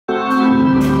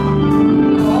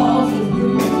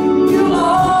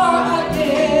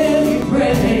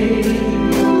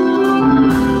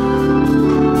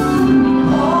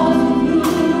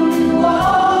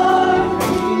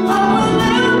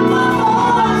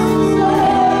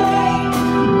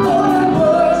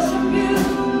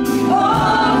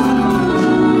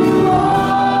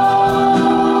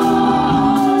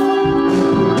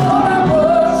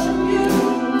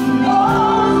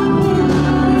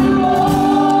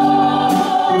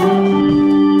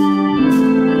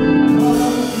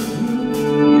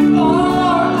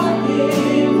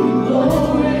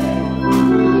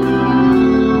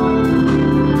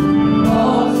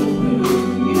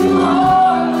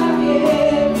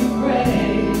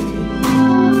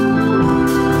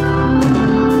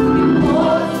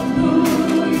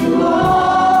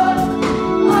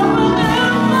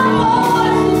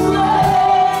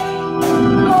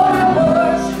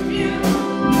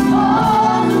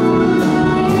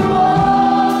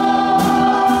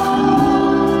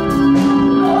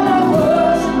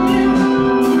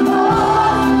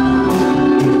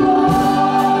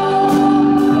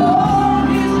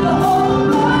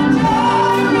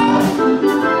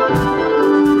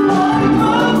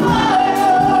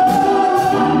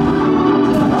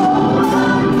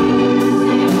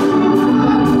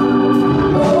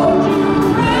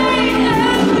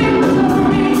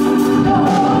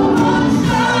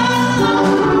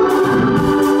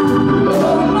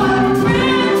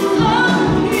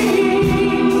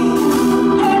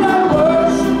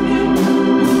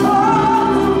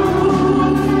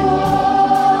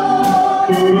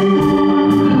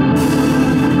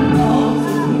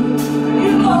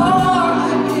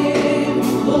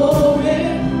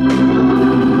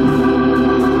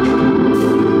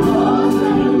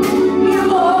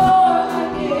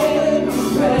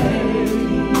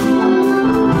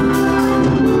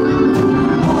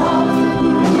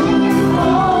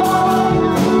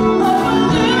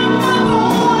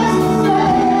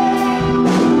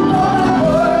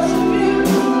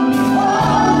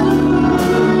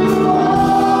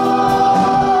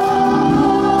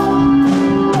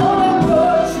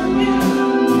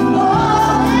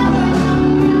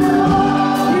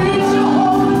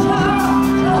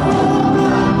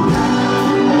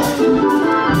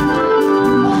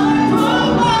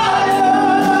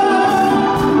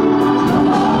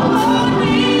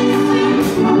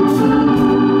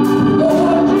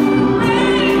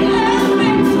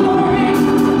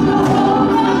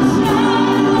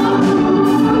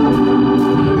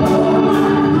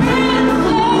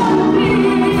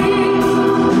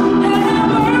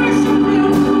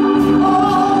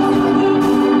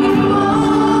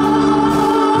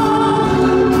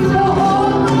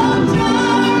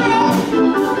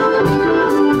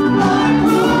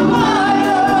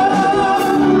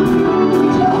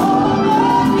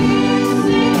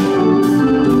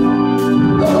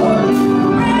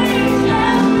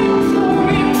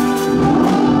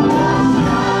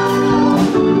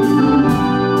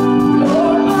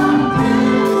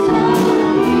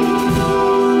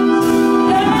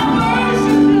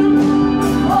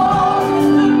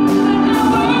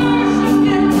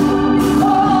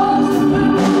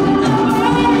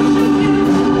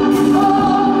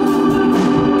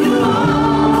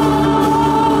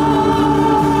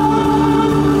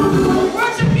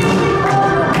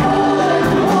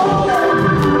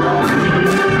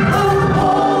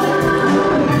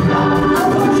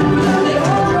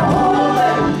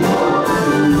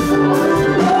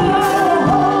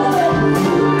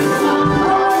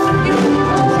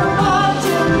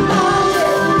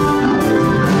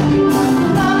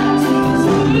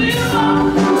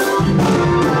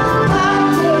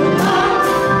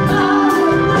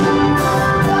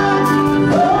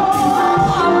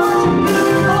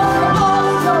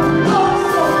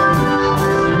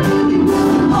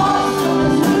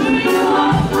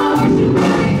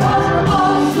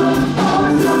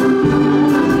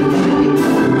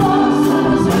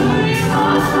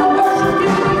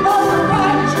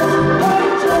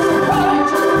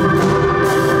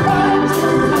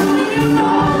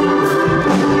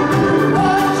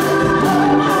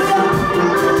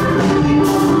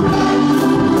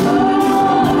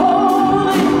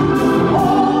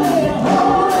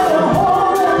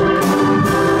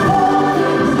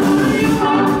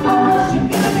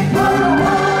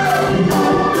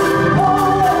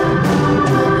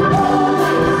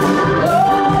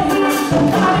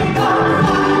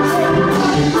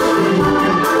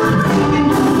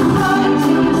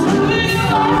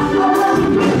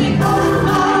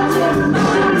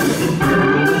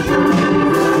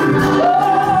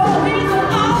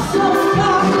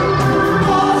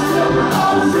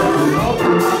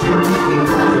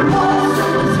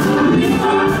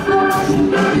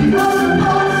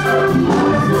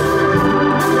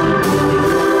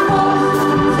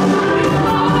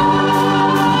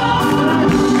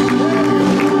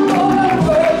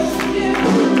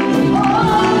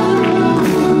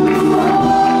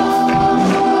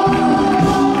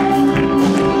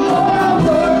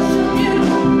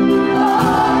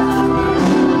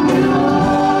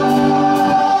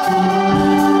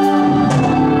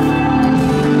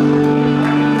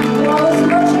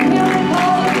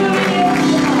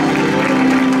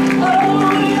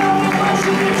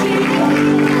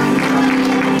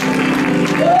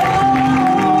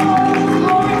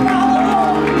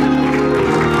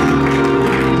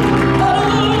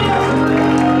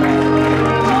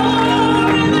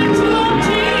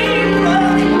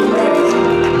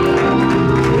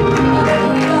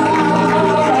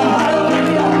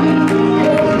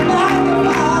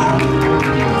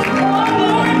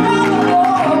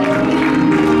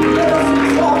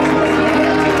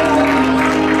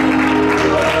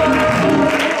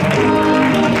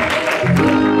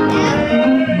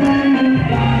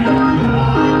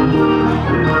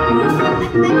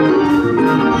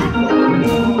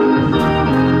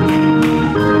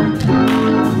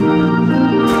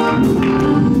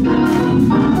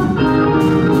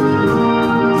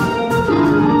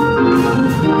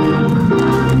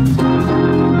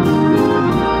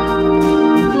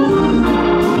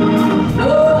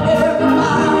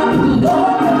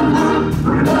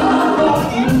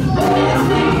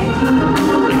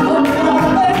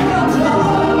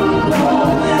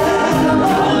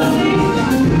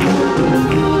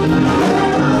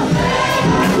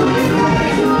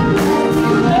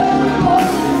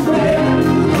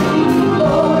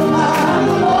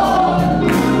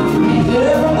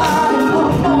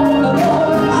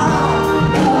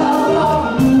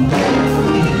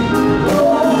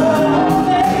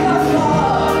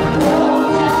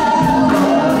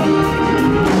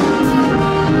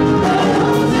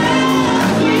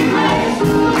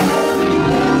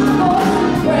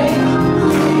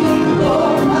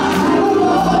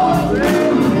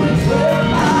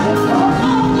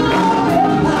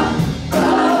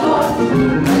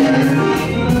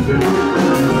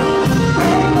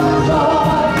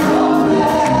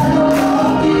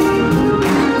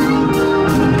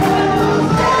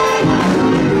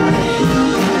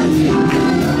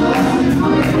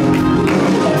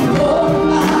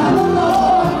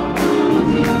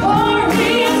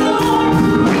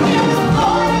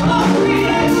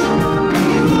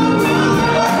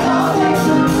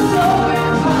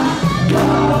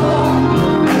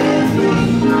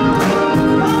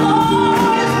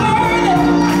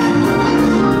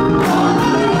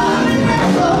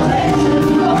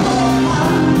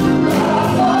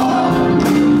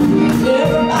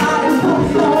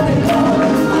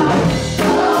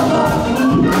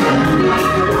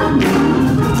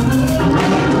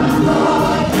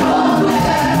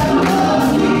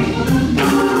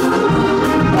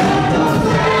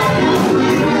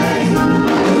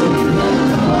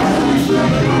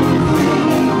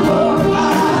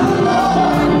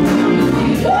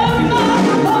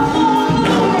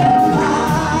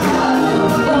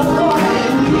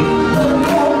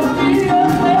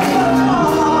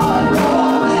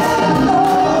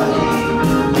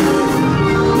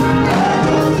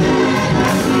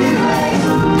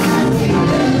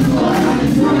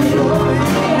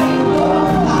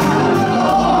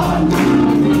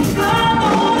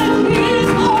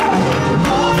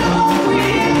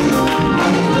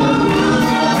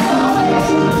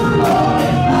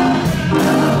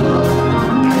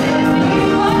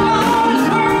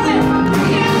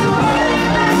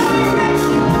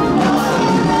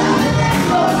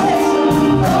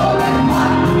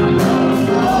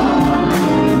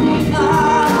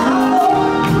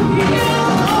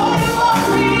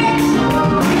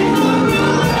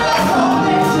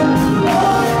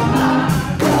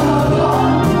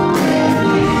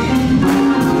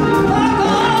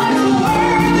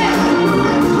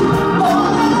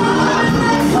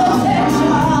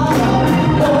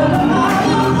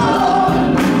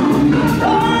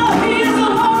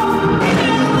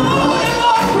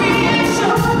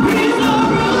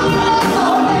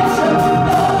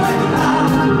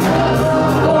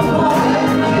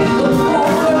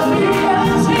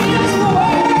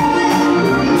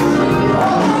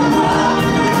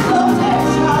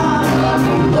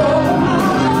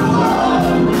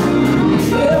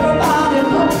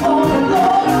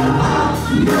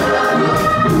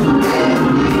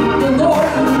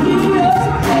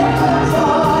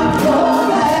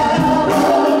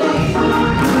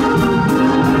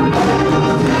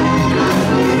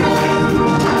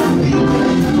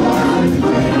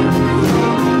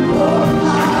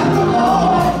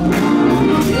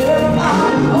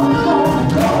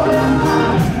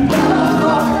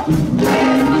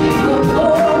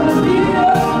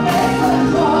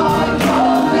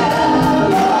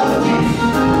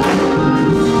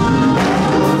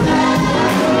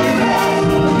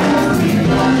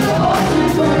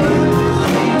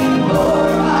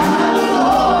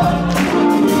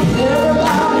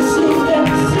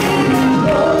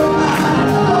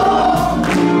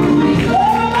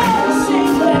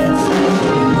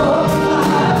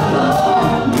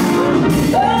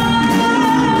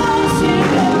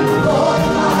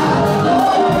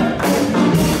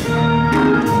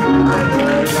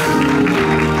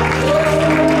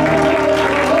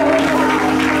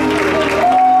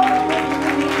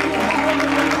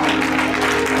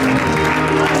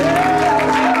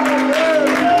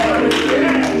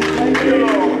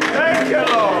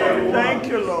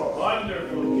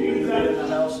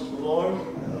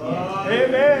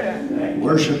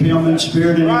Worship Him in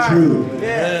spirit and in truth.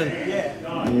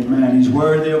 Amen. He's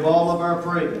worthy of all of our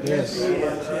praise.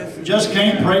 Just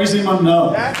can't praise Him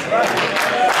enough.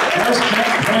 Just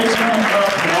can't praise him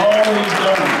enough for all he's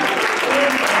done.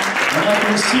 When I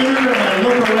consider and I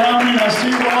look around me and I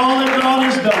see all that God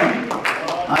has done,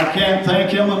 I can't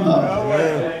thank him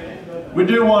enough. We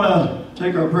do want to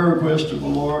take our prayer request to the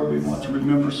Lord. We want to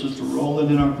remember Sister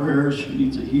Rowland in our prayers. She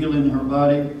needs a healing in her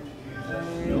body.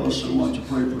 We also want to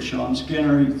pray for Sean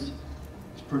Skinner. He's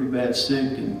pretty bad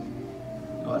sick and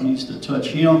God needs to touch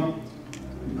him.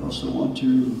 We also want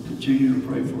to continue to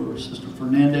pray for Sister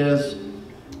Fernandez.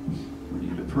 We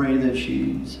need to pray that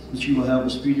she will have a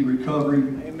speedy recovery.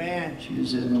 Amen. She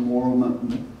is in the Memorial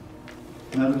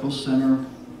Medical Center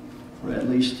for at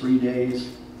least 3 days.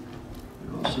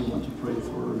 We also want to pray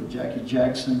for Jackie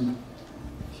Jackson.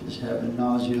 She's having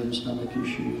nausea and stomach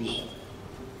issues,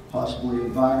 possibly a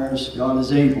virus. God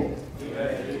is able. We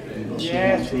also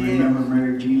want to remember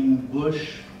Mary Jean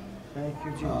Bush. Thank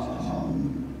you, Jesus.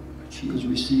 She is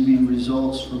receiving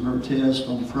results from her test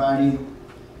on Friday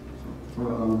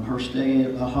from her stay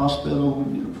at the hospital.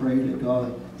 We need to pray to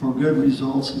God for good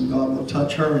results and God will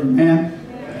touch her. Amen.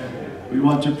 We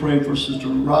want to pray for Sister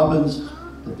Robbins,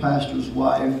 the pastor's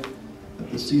wife at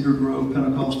the Cedar Grove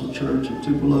Pentecostal Church in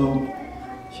Tupelo.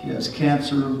 She has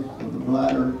cancer of the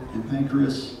bladder and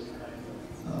pancreas.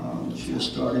 She has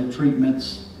started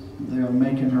treatments. They are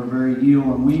making her very ill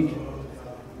and weak.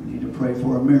 We need to pray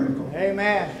for a miracle.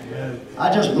 Amen.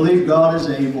 I just believe God is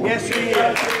able. Yes, He is.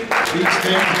 These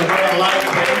things are very light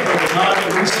for the God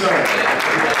that we serve.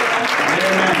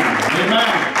 Amen.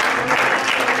 Amen.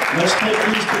 Let's take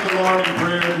these to the Lord in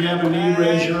prayer. If you have a need,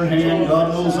 raise your hand. God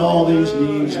knows all these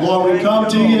needs. Lord, we come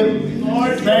to you,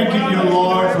 thanking you,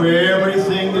 Lord, for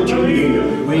everything that you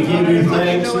do. We give you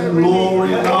thanks and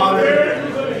glory and honor.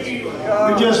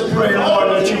 We just pray, Lord,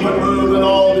 that you would move in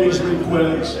all these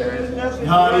requests.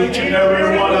 God, each and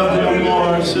every one of them,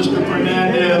 Lord. Sister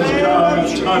Fernandez, God,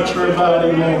 touch her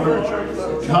body,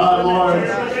 Lord. God, Lord,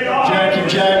 Jackie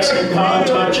Jackson, God,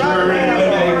 touch her in the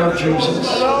name of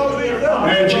Jesus.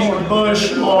 Mary Jean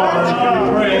Bush, Lord,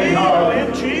 we pray,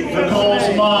 God.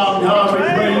 Nicole's mom, God, we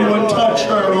pray you would touch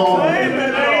her, Lord.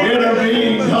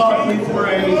 Intervene, God, we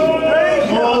pray.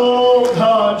 Oh,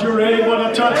 God, you're able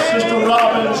to touch Sister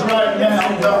Robbins right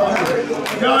now, God.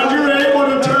 God, you're able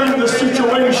to turn the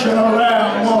situation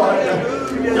around,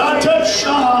 Lord. God, touch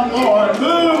Sean, Lord.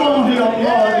 Move on him,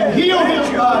 Lord, and heal his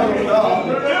body, God.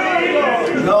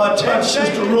 God, touch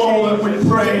Sister Rowland, we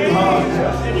pray, God.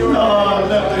 God,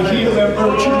 let the healing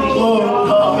virtue flow,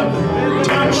 God.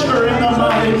 Touch her in the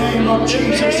mighty name of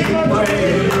Jesus, we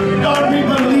pray. God, we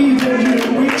believe in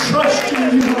you. We trust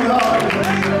in you, God.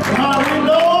 God, we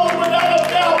know without a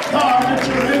doubt, God, that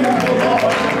you're able,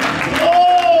 Lord.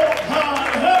 Oh, God,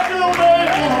 have your way,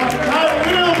 Lord. Thy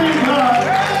will be done.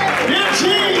 In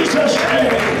Jesus'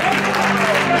 name.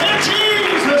 In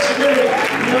Jesus' name.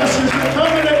 Yes, as we're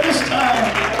coming at this time.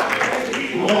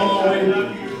 Oh,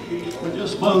 we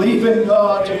just believe in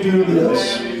God to do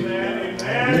this.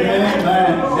 Amen.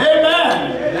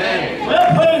 Amen. Well,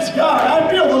 praise God. I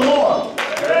feel the Lord.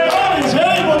 God is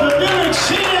able to do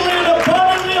exceedingly and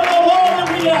abundantly above all that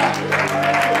we ask.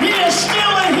 He is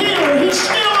still a healer. He's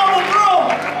still on the throne.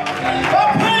 But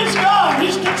praise God.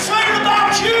 He's concerned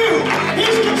about you.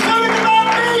 He's concerned about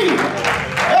me.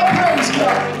 Well, praise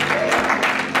God.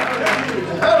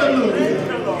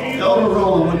 Hallelujah. Elder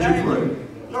Rowland, would you pray?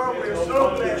 Lord, we're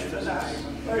so blessed tonight.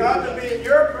 God, to be in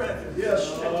your presence. Yes.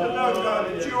 And to know, God,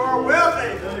 that you are well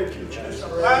able to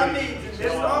supply needs in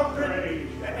this offering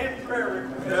and in prayer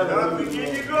request. God, we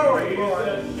give you glory, Lord.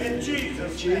 In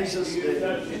Jesus' name. In Jesus'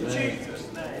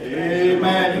 name.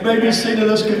 Amen. You may be seated.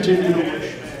 Let's continue to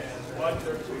worship.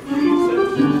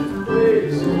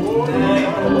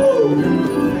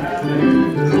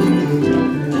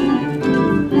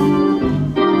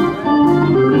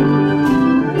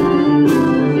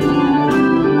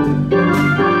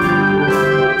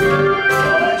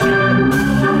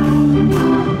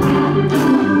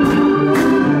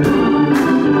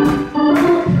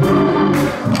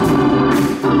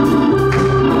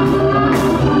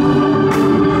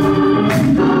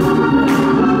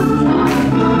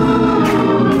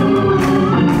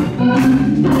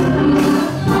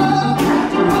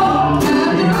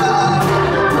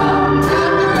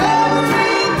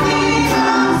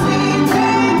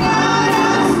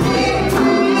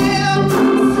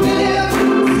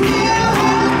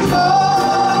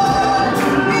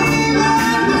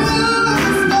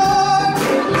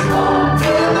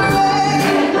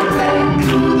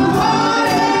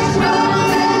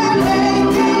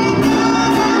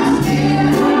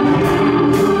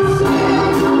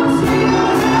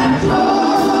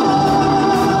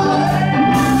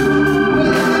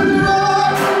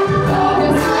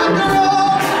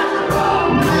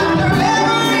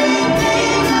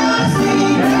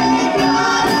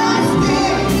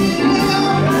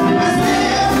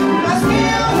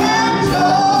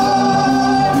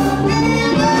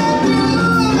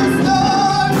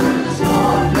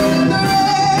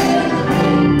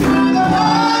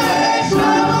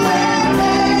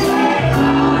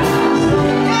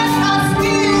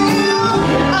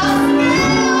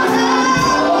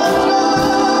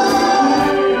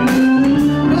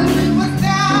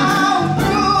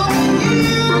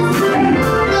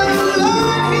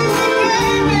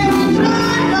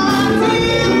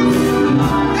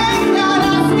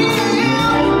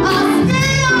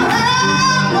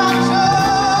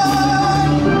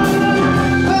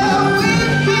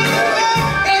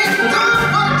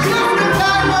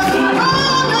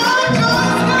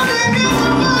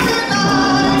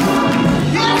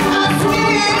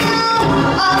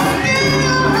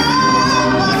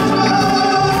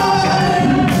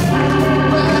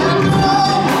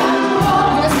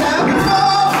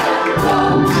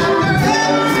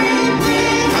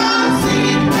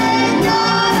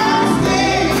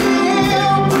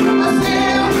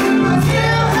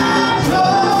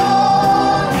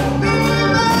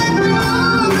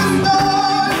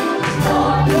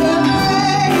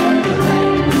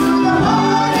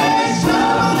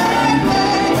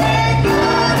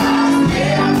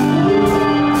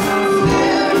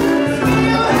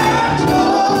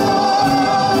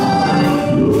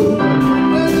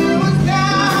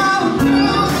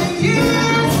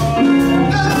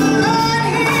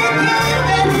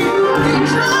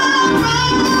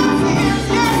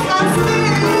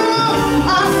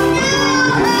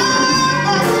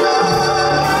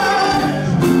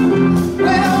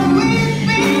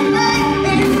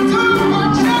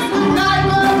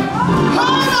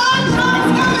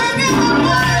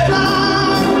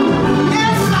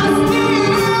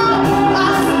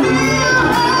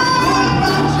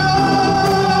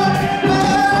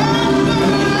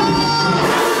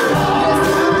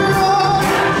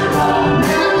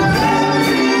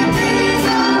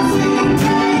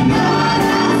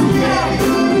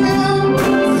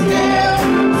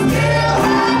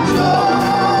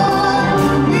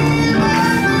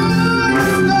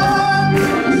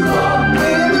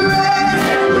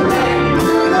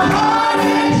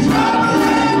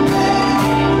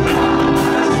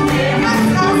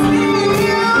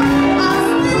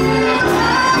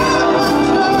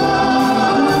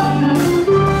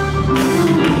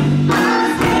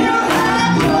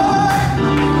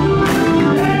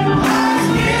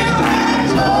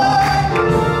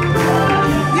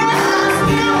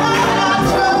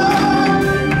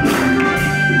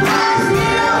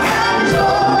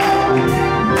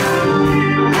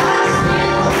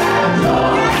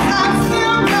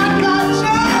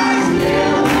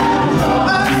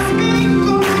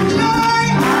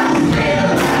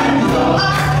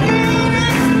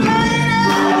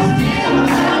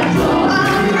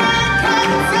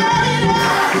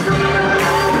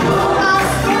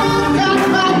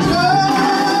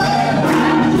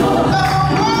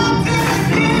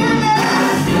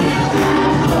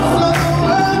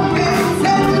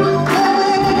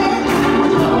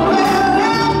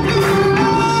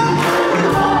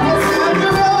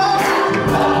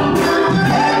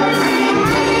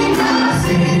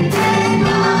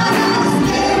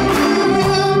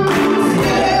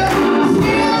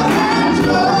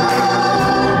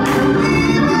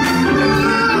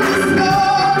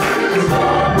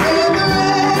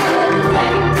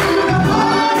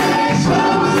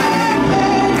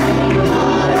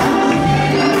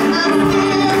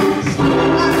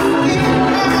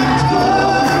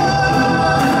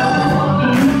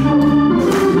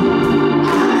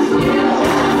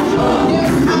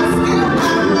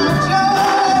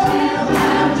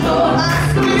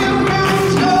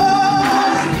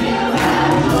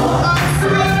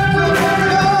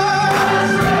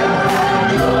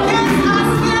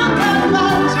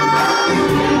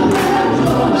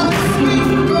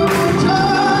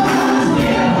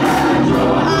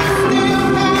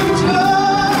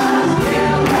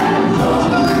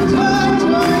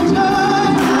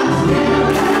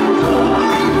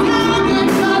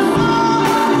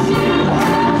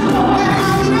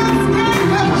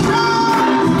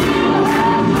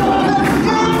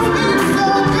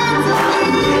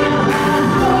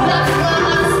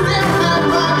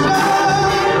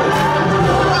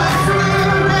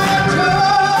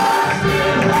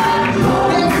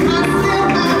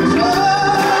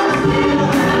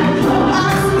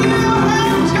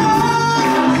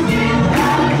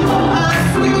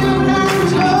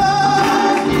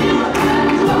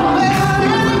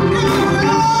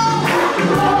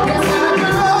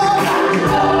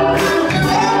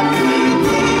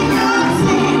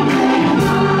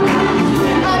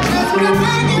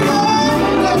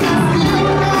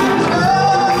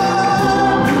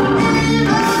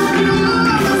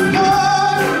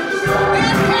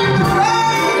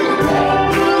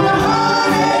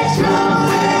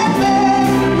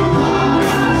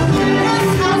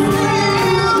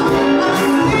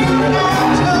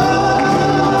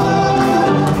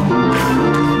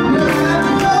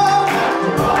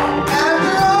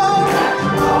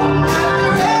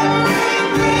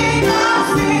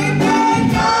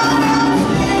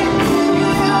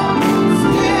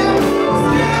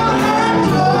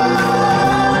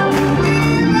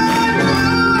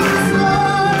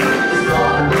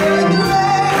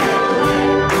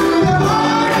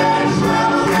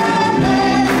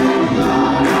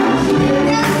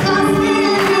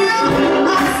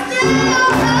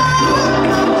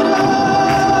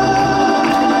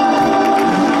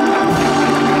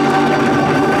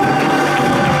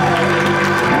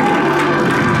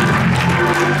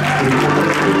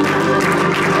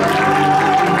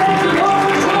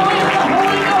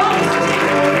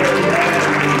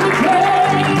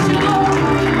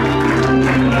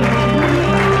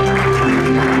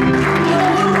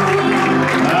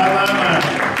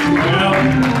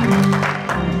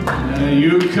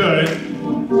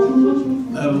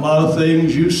 lot of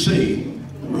things you see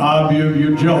rob you of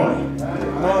your joy.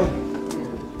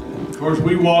 Of course,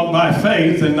 we walk by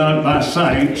faith and not by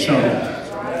sight, so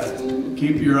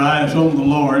keep your eyes on the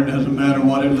Lord. Doesn't matter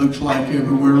what it looks like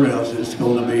everywhere else. It's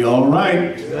going to be all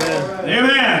right.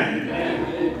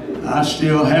 Amen. I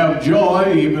still have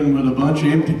joy even with a bunch of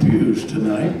empty pews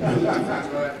tonight.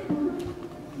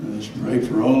 Let's pray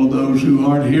for all of those who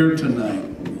aren't here tonight.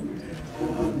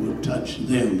 God will touch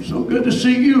them. So good to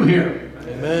see you here.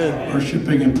 Amen.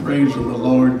 Worshiping and praising the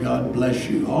Lord. God bless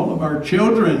you. All of our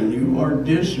children, you are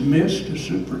dismissed to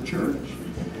Super Church.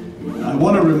 I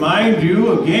want to remind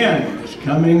you again, it's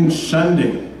coming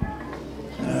Sunday.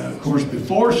 Of course,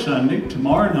 before Sunday,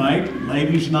 tomorrow night,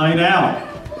 ladies' night out,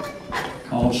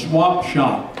 called Swap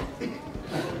Shop.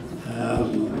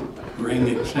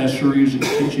 Bring accessories and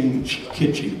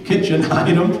kitchen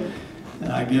items.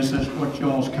 I guess that's what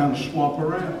y'all's kind of swap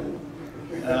around.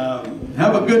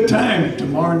 Have a good time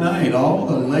tomorrow night. All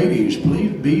the ladies,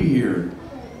 please be here.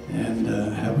 And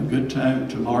have a good time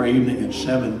tomorrow evening at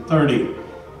 7:30.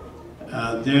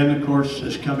 Then, of course,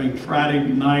 this coming Friday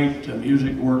night, a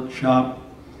music workshop.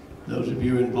 Those of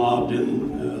you involved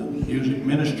in music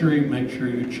ministry, make sure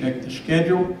you check the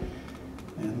schedule.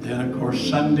 And then, of course,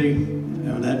 Sunday,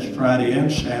 that's Friday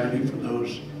and Saturday for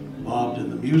those involved in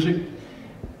the music.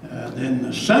 Then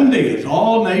the Sunday is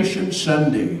All Nations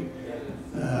Sunday.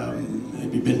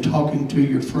 Have you been talking to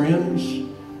your friends,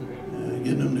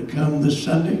 getting them to come this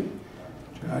Sunday?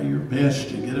 Try your best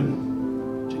to get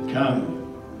them to come.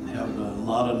 Have a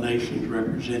lot of nations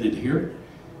represented here.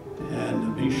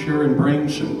 And be sure and bring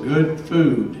some good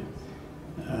food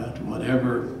to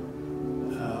whatever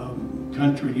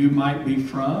country you might be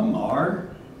from, or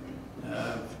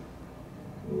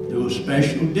do a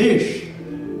special dish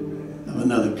of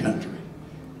another country.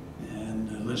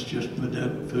 And let's just put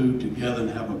that food together and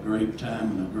have a great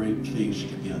time and a great feast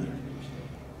together.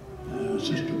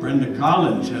 Sister Brenda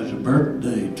Collins has a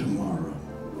birthday tomorrow.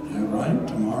 Is that right?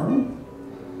 Tomorrow?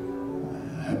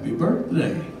 Happy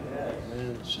birthday.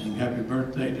 Sing happy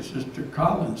birthday to Sister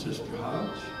Collins, Sister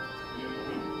Hodge.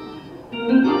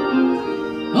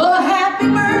 Oh, happy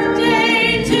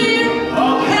birthday to you.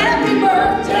 Oh, happy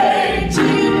birthday to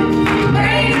you.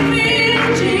 Praise be to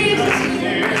Jesus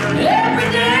every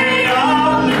day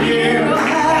of the year. Oh,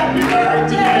 happy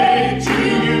birthday to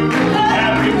you.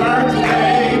 Happy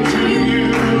birthday to you.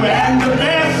 And the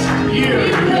best year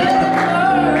you've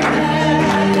ever had.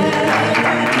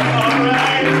 All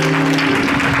right.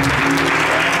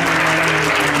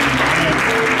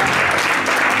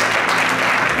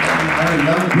 Our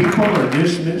young people are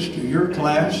dismissed to your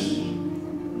class and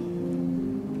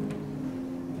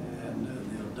the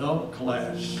adult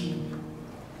class.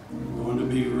 We're going to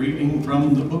be reading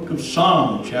from the book of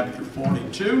Psalm, chapter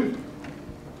 42.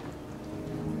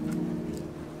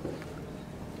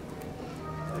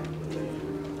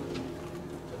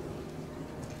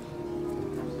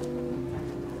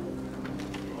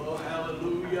 Oh,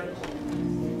 hallelujah.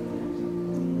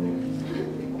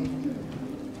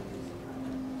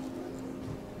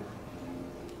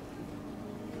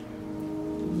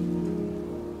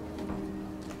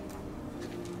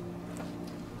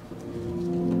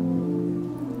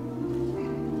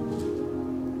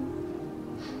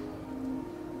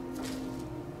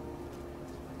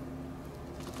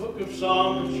 Book of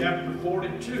Psalms, chapter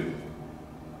 42,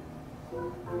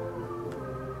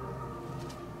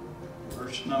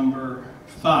 verse number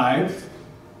 5.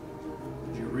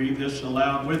 Would you read this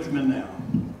aloud with me now?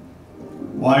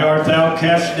 Why art thou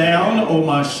cast down, O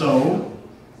my soul?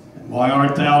 And why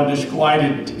art thou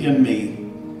disquieted in me?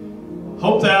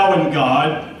 Hope thou in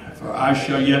God, for I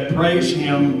shall yet praise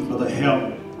him for the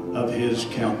help of his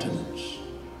countenance.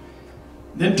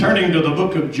 Then turning to the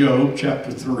book of Job,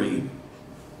 chapter 3.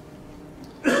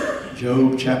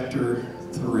 Job chapter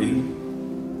 3,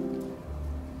 and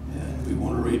we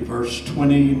want to read verse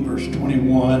 20 and verse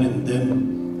 21, and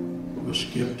then we'll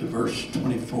skip to verse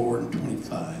 24 and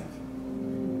 25.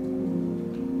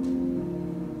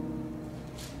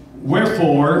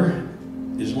 Wherefore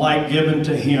is light given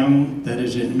to him that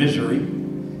is in misery,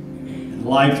 and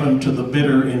life unto the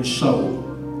bitter in soul,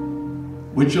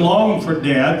 which long for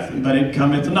death, but it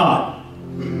cometh not,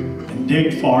 and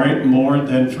dig for it more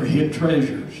than for hid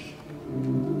treasures.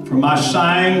 For my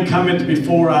sighing cometh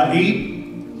before I eat,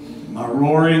 my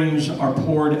roarings are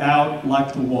poured out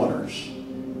like the waters.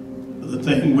 For the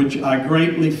thing which I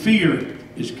greatly feared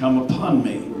is come upon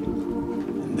me,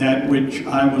 and that which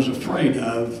I was afraid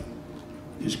of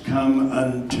is come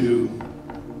unto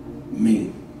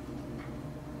me.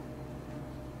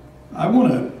 I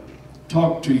want to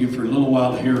talk to you for a little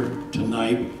while here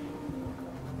tonight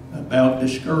about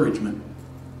discouragement.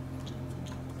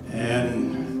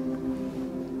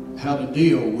 and how to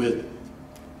deal with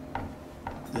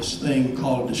this thing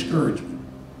called discouragement.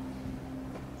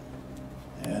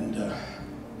 And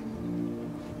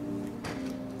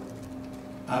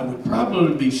I would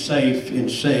probably be safe in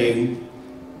saying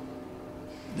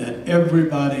that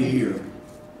everybody here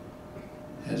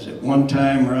has at one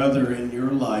time or other in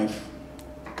your life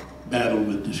battled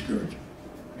with discouragement.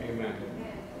 Amen.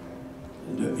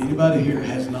 And anybody here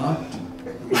has not?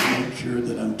 I'm not sure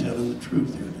that I'm telling the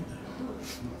truth here today.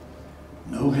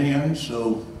 No hands,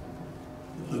 so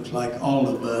it looks like all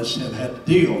of us have had to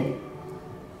deal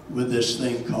with this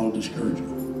thing called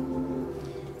discouragement.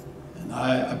 And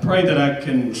I pray that I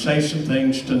can say some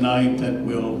things tonight that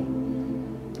will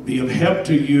be of help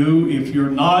to you if you're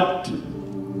not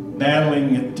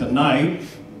battling it tonight.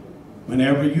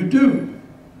 Whenever you do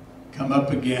come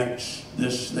up against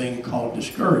this thing called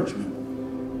discouragement,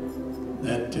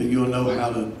 that you'll know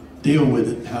how to deal with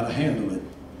it, how to handle it.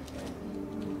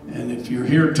 And if you're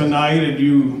here tonight and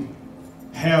you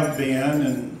have been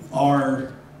and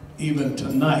are even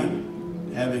tonight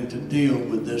having to deal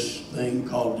with this thing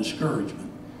called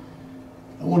discouragement,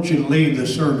 I want you to leave the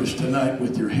service tonight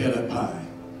with your head up high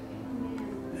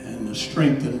and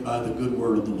strengthened by the good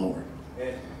word of the Lord.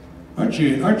 Aren't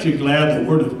you glad the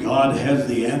Word of God has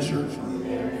the answer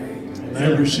for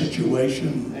every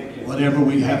situation, whatever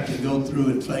we have to go through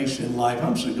and face in life?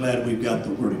 I'm so glad we've got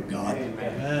the Word of God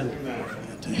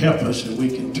to help us, and we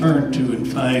can turn to and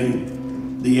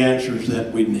find the answers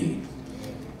that we need.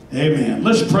 Amen.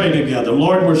 Let's pray together.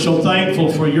 Lord, we're so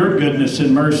thankful for your goodness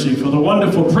and mercy, for the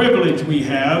wonderful privilege we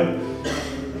have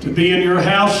to be in your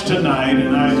house tonight,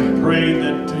 and I pray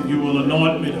that you will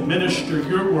anoint me to minister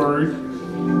your word,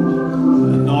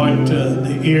 anoint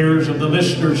the ears of the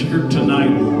listeners here tonight,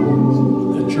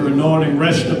 that your anointing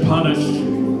rest upon us.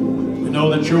 We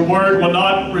know that your word will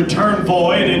not return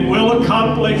void. It will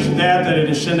accomplish that it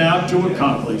is sent out to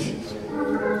accomplish.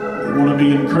 We want to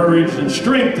be encouraged and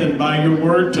strengthened by your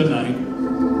word tonight.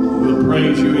 We'll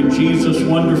praise you in Jesus'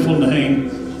 wonderful name.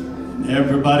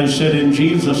 Everybody said in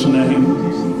Jesus'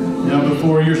 name. Now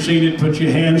before you're seated, put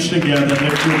your hands together.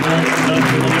 Lift your voices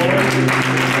unto the Lord.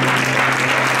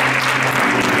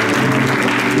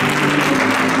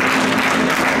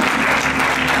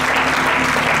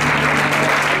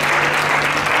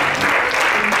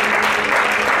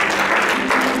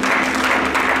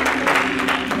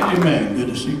 Amen. Good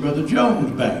to see Brother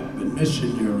Jones back. Been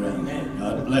missing you around there.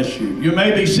 God bless you. You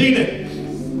may be seated.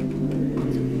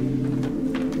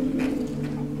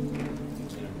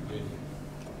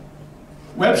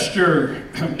 Webster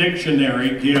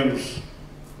Dictionary gives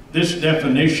this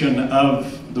definition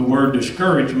of the word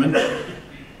discouragement. It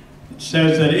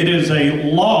says that it is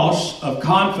a loss of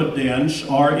confidence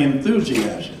or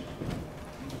enthusiasm.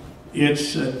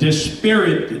 It's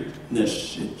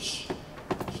dispiritedness. It's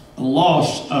a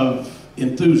loss of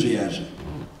enthusiasm.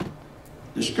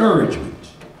 Discouragement.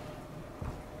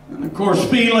 And of course,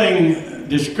 feeling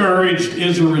discouraged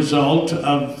is a result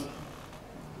of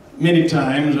many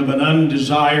times of an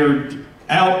undesired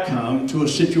outcome to a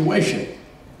situation.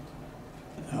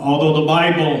 Although the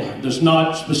Bible does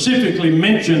not specifically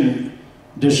mention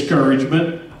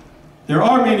discouragement, there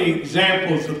are many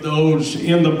examples of those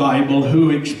in the Bible who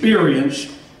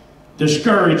experienced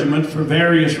discouragement for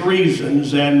various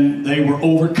reasons, and they were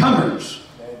overcomers.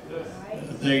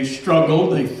 They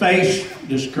struggled, they faced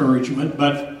discouragement,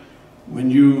 but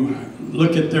when you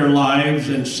look at their lives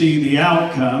and see the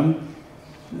outcome,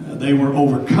 they were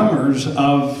overcomers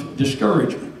of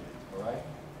discouragement.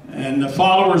 And the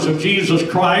followers of Jesus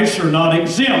Christ are not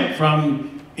exempt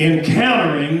from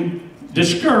encountering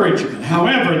discouragement.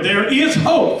 However, there is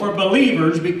hope for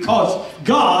believers because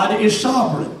God is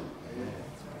sovereign.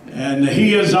 And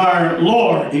He is our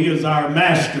Lord. He is our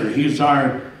Master. He is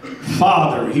our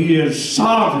Father. He is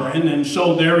sovereign. And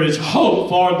so there is hope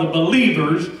for the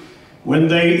believers when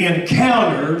they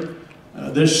encounter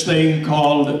this thing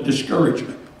called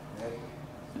discouragement.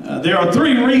 There are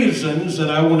three reasons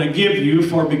that I want to give you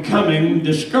for becoming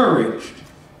discouraged.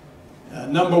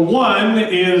 Number one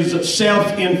is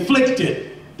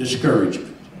self-inflicted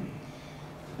discouragement.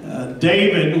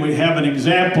 David, we have an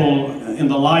example in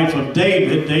the life of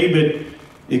David. David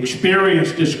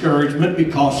experienced discouragement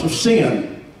because of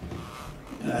sin.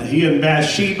 He and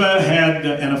Bathsheba had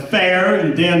an affair,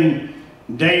 and then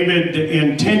David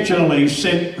intentionally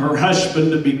sent her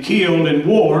husband to be killed in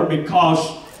war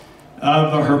because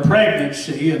of her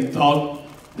pregnancy, and thought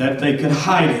that they could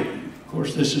hide it. Of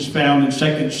course, this is found in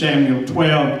 2 Samuel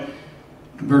 12,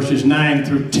 verses 9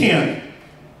 through 10.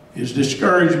 His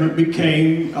discouragement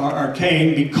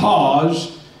came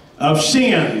because of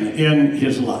sin in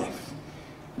his life.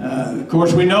 Of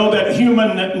course, we know that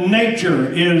human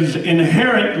nature is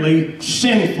inherently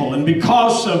sinful, and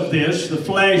because of this, the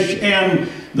flesh and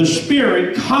the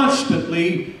spirit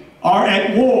constantly are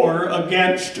at war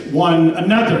against one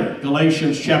another.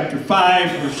 Galatians chapter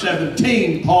 5, verse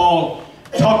 17, Paul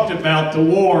talked about the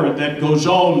war that goes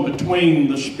on between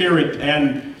the spirit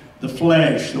and the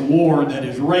flesh, the war that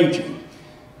is raging.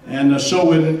 And so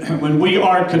when we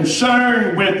are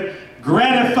concerned with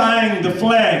gratifying the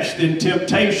flesh, then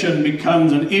temptation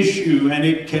becomes an issue, and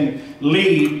it can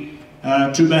lead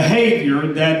to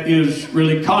behavior that is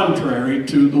really contrary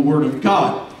to the Word of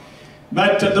God.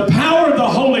 But the power of the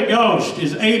Holy Ghost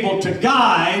is able to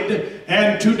guide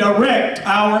and to direct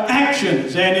our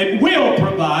actions, and it will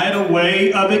provide a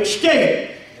way of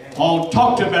escape. Paul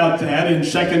talked about that in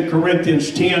 2 Corinthians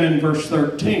 10 and verse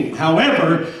 13.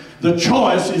 However, the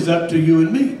choice is up to you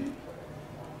and me.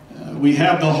 We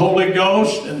have the Holy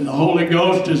Ghost, and the Holy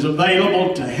Ghost is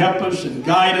available to help us and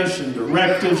guide us and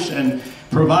direct us and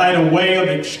provide a way of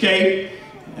escape.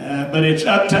 But it's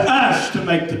up to us to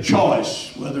make the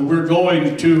choice whether we're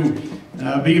going to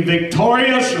be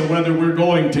victorious or whether we're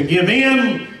going to give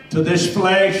in to this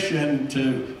flesh and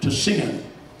to sin.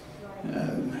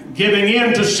 Giving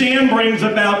in to sin brings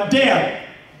about death.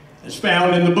 It's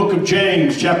found in the book of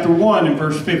James chapter 1 and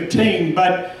verse 15.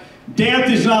 But death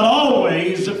is not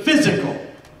always physical.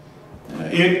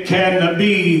 It can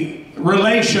be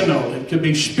relational, it can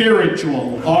be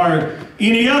spiritual, or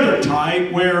any other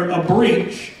type where a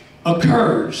breach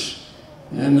occurs.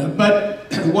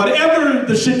 But whatever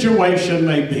the situation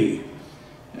may be,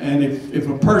 and if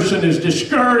a person is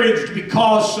discouraged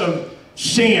because of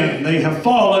sin, they have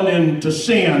fallen into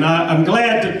sin, I'm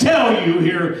glad to tell you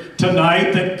here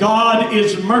tonight that God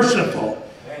is merciful.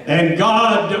 And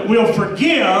God will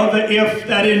forgive if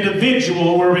that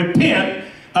individual will repent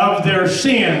of their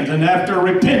sins. And after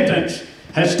repentance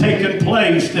has taken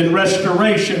place, then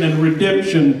restoration and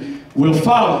redemption will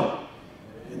follow.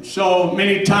 And so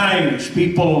many times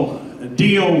people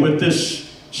deal with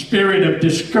this spirit of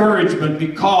discouragement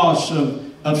because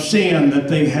of sin that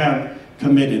they have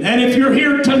committed. And if you're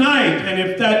here tonight, and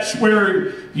if that's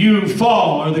where you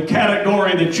fall, or the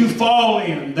category that you fall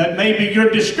in, that maybe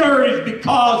you're discouraged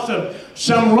because of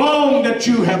some wrong that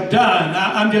you have done,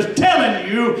 I'm just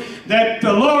telling you that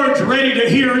the Lord's ready to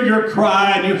hear your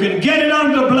cry, and you can get it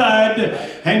under the blood,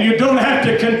 and you don't have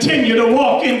to continue to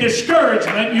walk in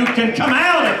discouragement. You can come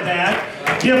out of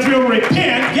that if you'll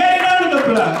repent, get it under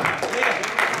the blood.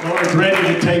 The Lord's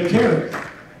ready to take care of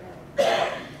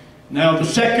it. Now the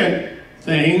second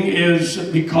thing is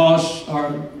because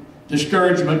our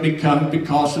discouragement becomes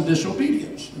because of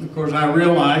disobedience. And of course I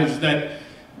realize that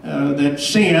that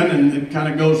sin, and it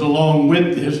kind of goes along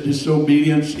with this,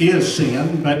 disobedience is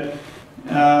sin. But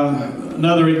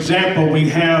another example we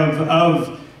have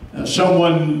of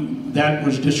someone that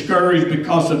was discouraged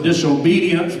because of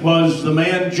disobedience was the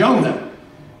man Jonah.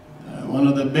 One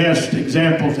of the best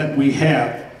examples that we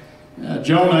have.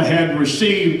 Jonah had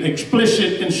received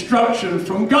explicit instruction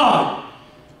from God.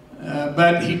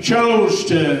 But he chose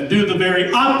to do the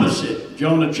very opposite.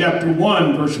 Jonah chapter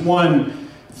 1, verse 1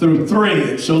 through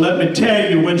 3. So let me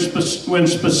tell you, when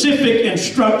specific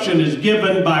instruction is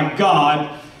given by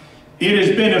God, it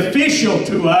is beneficial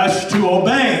to us to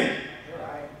obey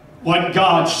what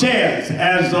God says,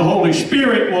 as the Holy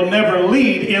Spirit will never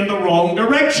lead in the wrong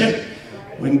direction.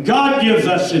 When God gives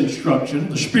us instruction,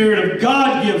 the Spirit of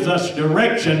God gives us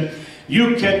direction,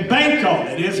 you can bank on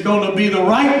it. It's going to be the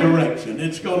right direction.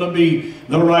 It's going to be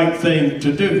the right thing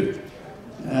to do.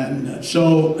 And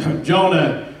so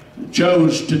Jonah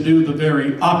chose to do the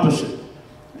very opposite.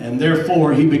 And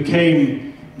therefore he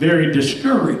became very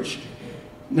discouraged.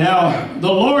 Now,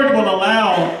 the Lord will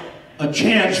allow a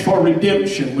chance for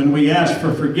redemption when we ask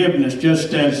for forgiveness,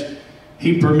 just as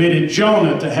he permitted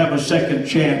Jonah to have a second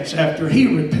chance after he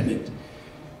repented.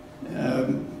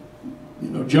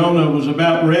 Jonah was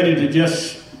about ready to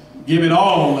just give it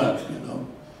all up,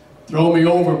 throw me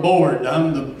overboard.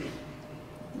 I'm the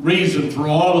reason for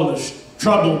all of this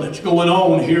trouble that's going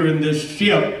on here in this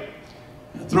ship.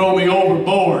 Throw me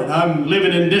overboard. I'm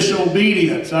living in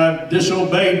disobedience. I've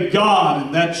disobeyed God,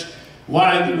 and that's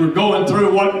why we're going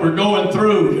through what we're going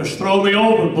through. Just throw me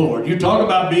overboard. You talk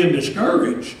about being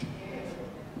discouraged.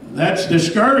 That's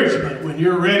discouragement, when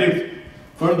you're ready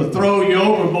for them to throw you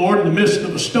overboard in the midst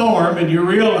of a storm, and you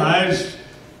realize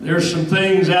there's some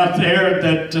things out there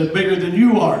that are bigger than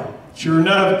you are. Sure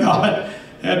enough, God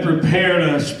had prepared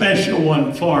a special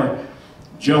one for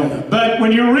Jonah. But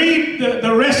when you read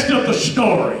the rest of the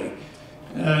story,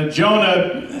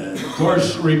 Jonah, of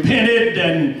course, repented,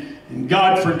 and And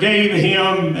God forgave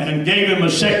him and gave him a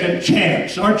second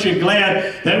chance. Aren't you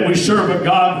glad that we serve a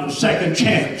God with a second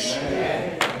chance?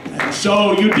 And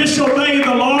so you disobey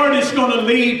the Lord, it's going to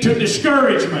lead to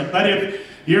discouragement. But if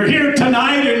you're here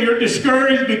tonight and you're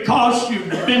discouraged because you've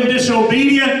been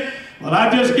disobedient, well,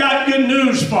 I just got good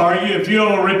news for you. If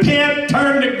you'll repent,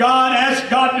 turn to God, ask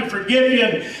God to forgive you,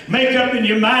 and make up in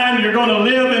your mind you're going to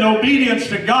live in obedience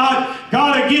to God,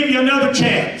 God will give you another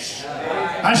chance.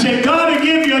 I said, God will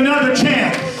give you another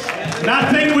chance. And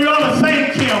I think we ought to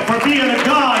thank Him for being a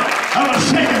God of a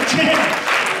second chance.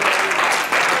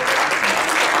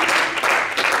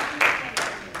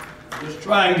 Just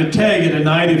trying to tell you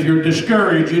tonight, if you're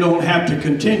discouraged, you don't have to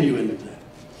continue in that.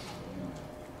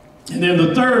 And then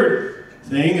the third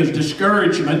thing is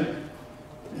discouragement.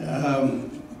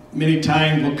 Many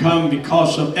times will come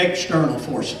because of external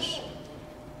forces.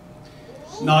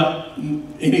 Not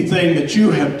anything that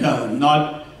you have done,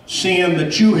 not sin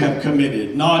that you have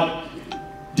committed, not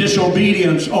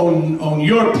disobedience on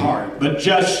your part, but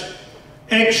just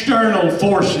external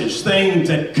forces, things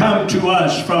that come to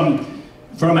us from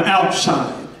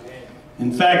outside.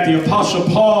 In fact, the Apostle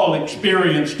Paul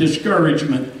experienced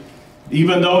discouragement.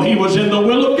 Even though he was in the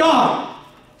will of God,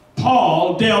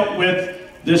 Paul dealt with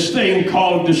this thing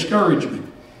called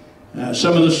discouragement.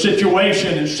 Some of the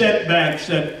situation and setbacks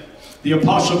that the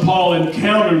Apostle Paul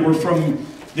encountered were from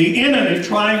the enemy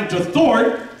trying to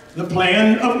thwart the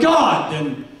plan of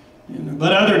God.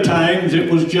 But other times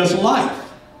it was just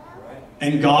life.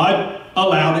 And God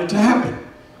allowed it to happen.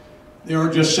 There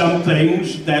are just some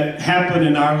things that happen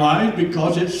in our lives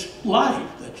because it's life.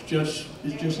 It's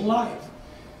just life.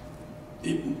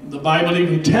 The Bible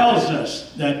even tells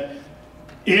us that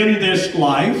in this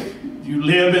life, you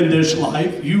live in this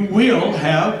life, you will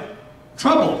have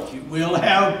trouble. You will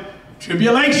have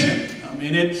tribulation. I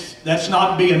mean, that's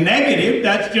not being negative,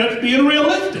 that's just being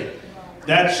realistic.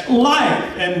 That's life.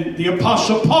 And the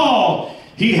Apostle Paul,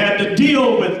 he had to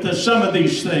deal with some of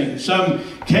these things. Some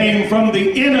came from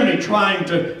the enemy trying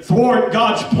to thwart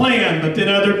God's plan, but then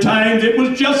other times it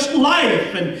was just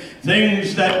life and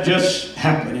things that just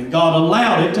happened, and God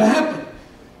allowed it to happen.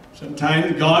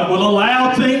 Sometimes God will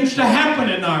allow things to happen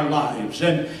in our lives,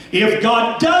 and if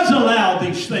God does allow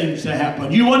these things to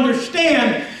happen, you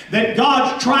understand that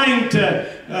God's trying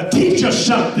to teach us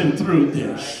something through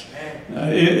this.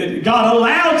 God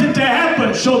allows it to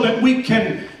happen so that we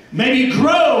can maybe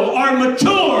grow or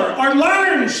mature or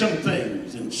learn some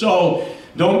things. And so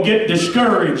don't get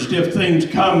discouraged if things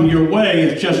come your way.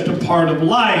 It's just a part of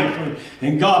life,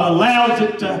 and God allows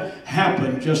it to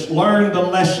happen. Just learn the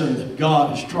lesson that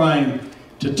God is trying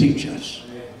to teach us.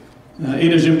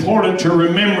 It is important to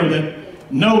remember that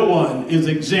no one is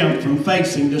exempt from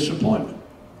facing disappointment.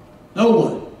 No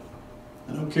one.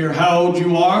 I don't care how old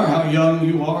you are, how young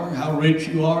you are, how rich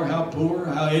you are, how poor,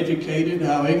 how educated,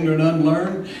 how ignorant,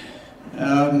 unlearned.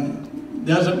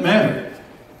 Doesn't matter.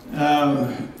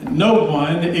 No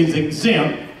one is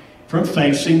exempt from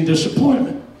facing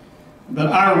disappointment. But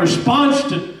our response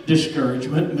to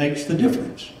discouragement makes the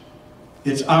difference.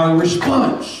 It's our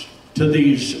response to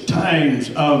these times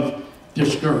of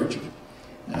discouragement.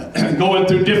 Going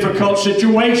through difficult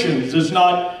situations does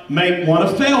not make one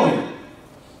a failure.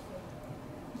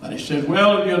 But he said,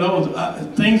 well, you know,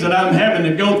 things that I'm having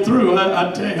to go through,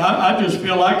 I tell you, I just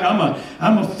feel like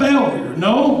I'm a failure.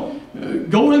 No,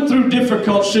 going through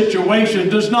difficult situations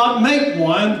does not make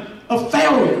one a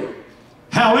failure.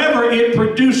 However, it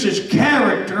produces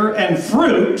character and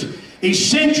fruit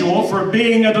essential for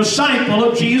being a disciple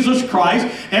of Jesus Christ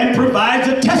and provides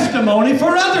a testimony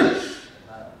for others.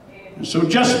 And so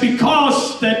just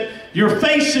because that you're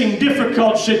facing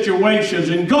difficult situations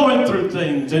and going through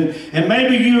things, and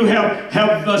maybe you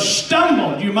have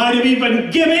stumbled, you might have even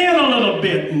given in a little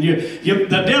bit, and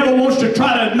the devil wants to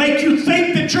try to make you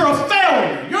think that you're a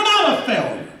failure. You're not a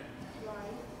failure.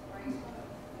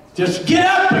 Just get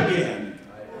up again.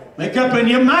 Make up in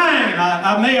your mind,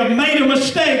 I may have made a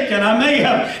mistake and I may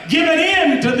have given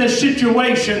in to this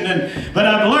situation, but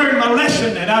I've learned my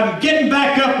lesson and I'm getting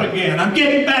back up again. I'm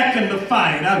getting back in the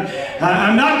fight.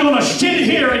 I'm not going to sit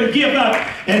here and give up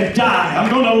and die. I'm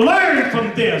going to learn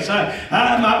from this.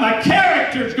 My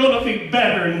character is going to be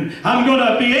better, and I'm going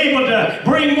to be able to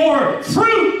bring more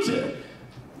fruit,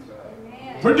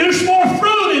 produce more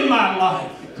fruit in my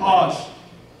life, because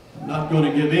I'm not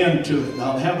going to give in to it.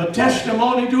 I'll have a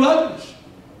testimony to others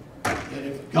that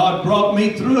if God brought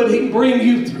me through it, He can bring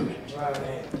you through it.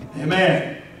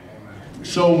 Amen.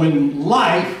 So when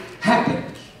life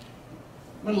happens,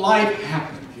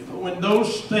 you know, when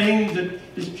those things that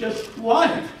is just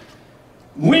life,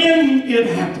 when it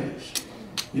happens,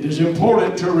 it is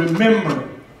important to remember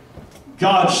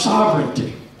God's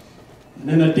sovereignty. And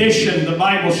in addition, the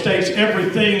Bible states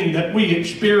everything that we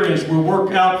experience will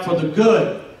work out for the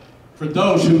good for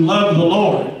those who love the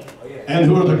Lord and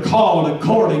who are the called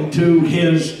according to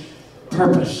His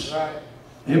purpose.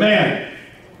 Amen.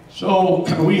 So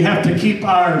we have to keep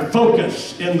our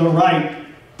focus in the right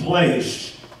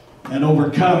place and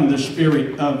overcome the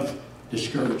spirit of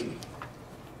discouragement.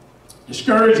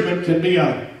 Discouragement can be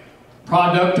a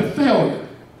product of failure.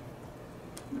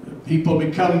 People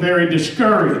become very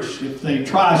discouraged if they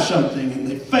try something and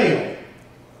they fail.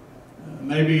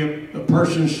 Maybe a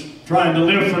person's trying to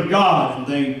live for God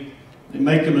and they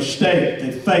make a mistake,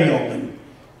 they fail and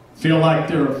feel like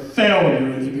they're a failure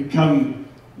and they become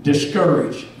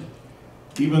discouraged.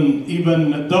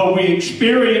 Even though we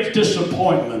experience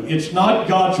disappointment, it's not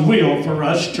God's will for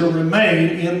us to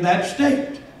remain in that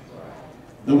state.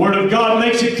 The Word of God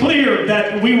makes it clear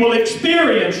that we will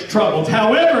experience troubles.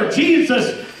 However,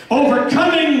 Jesus,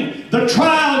 overcoming the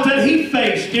trials that He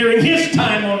faced during His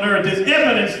time on earth, is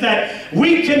evidence that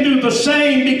we can do the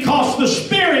same because the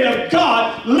Spirit of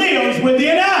God lives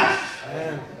within us.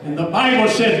 And the Bible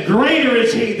says, greater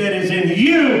is He that is in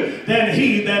you than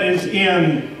he that is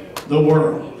in the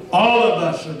world. All of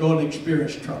us are going to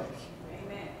experience troubles.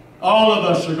 All of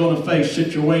us are going to face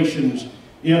situations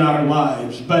in our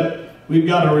lives. But we've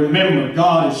got to remember,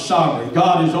 God is sovereign.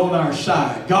 God is on our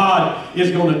side. God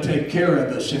is going to take care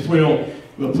of us if we'll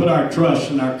put our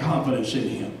trust and our confidence in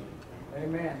Him.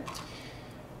 Amen.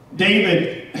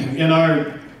 David, in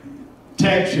our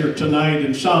text here tonight,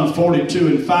 in Psalm 42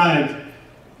 and 5,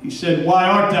 he said, "Why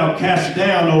art thou cast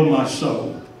down, O my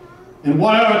soul? And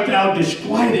why art thou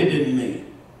disquieted in me?"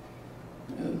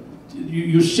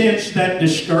 You sense that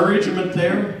discouragement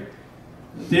there?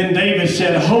 Then David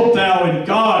said, "Hope thou in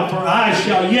God, for I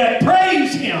shall yet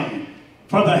praise Him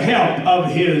for the help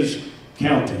of His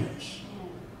countenance."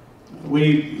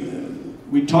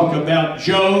 We talk about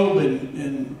Job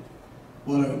and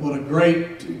what a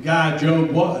great guy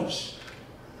Job was.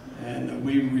 And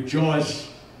we rejoice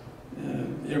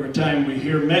every time we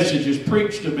hear messages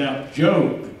preached about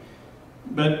Job.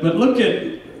 But look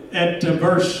at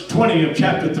verse 20 of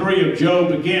chapter 3 of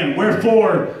Job again.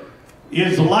 "Wherefore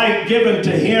is light given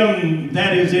to him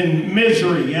that is in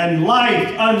misery, and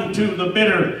life unto the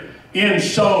bitter in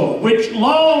soul, which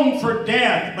long for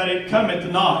death, but it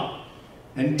cometh not,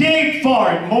 and dig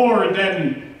for it more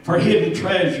than for hidden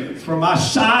treasures. For my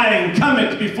sighing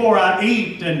cometh before I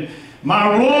eat, and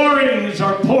my roarings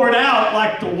are poured out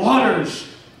like the waters.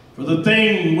 For the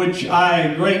thing which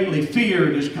I greatly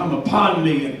feared is come upon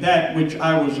me, and that which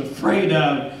I was afraid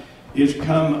of is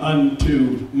come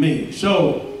unto me."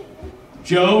 So,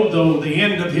 Job, though the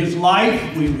end of his life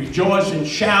we rejoice and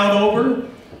shout over,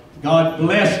 God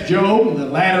blessed Job. The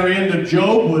latter end of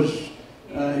Job was,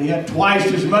 he had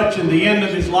twice as much in the end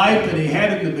of his life that he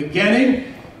had in the beginning.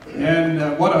 And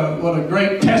what a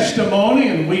great testimony,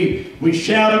 and we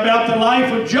shout about the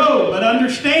life of Job. But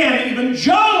understand, even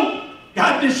Job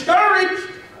got discouraged.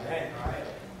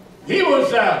 He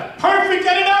was a perfect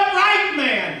and an upright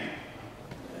man.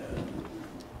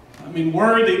 I mean,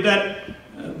 worthy that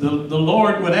the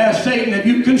Lord would ask Satan, "Have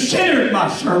you considered my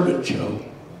servant Job?"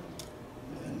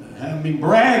 And have me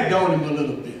bragged on him a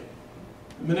little bit.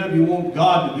 How many of you want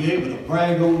God to be able to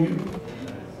brag on you?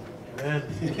 Amen.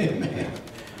 Amen.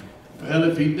 Well,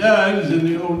 if He does,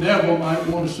 then the old devil might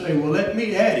want to say, "Well, let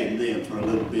me at him then for a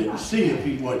little bit and see if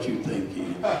he's what you think he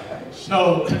is."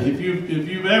 So, if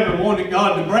you've ever wanted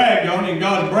God to brag on you, and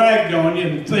God bragged on you,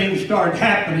 and things start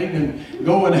happening and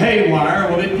going haywire,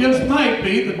 well, it just might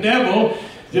be the devil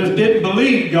just didn't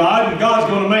believe God, and God's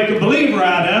going to make a believer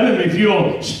out of him if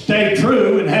you'll stay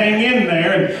true and hang in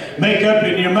there and make up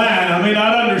in your mind. I mean,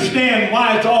 I understand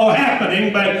why it's all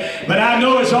happening, but I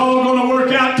know it's all going to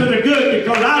work out to the good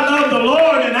because I love the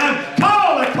Lord and I'm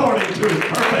called according to His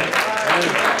purpose.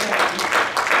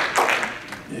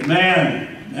 Amen.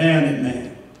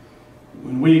 Amen.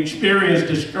 When we experience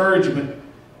discouragement,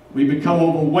 we become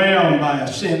overwhelmed by a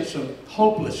sense of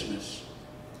hopelessness.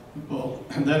 People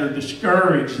that are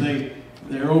discouraged,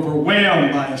 they're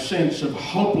overwhelmed by a sense of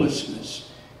hopelessness.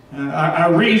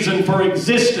 Our reason for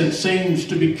existence seems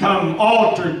to become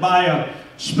altered by a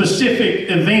specific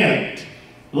event.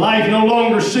 Life no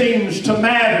longer seems to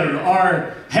matter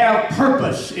or have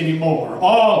purpose anymore.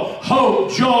 All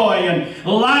hope, joy, and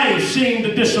life seem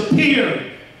to disappear.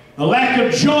 The lack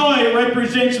of joy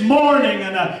represents mourning,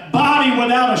 and a body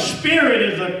without a spirit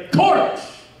is a corpse.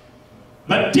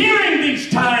 But during these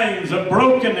times of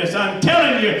brokenness, I'm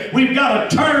telling you, we've got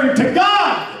to turn to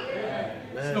God.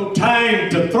 It's no time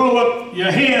to throw up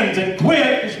your hands and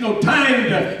quit. It's no time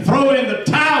to throw in the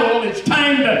towel. It's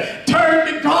time to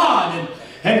turn to God. And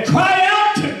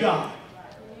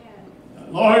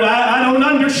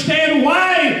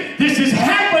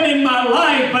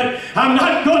I'm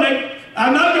not going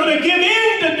to give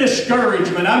in to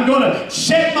discouragement. I'm going to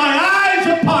set my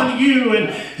eyes upon you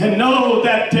and know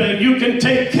that you can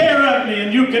take care of me,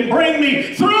 and you can bring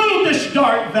me through this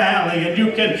dark valley, and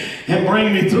you can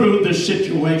bring me through this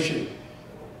situation.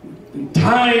 In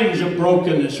times of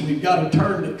brokenness, we've got to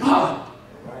turn to God.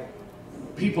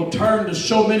 People turn to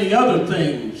so many other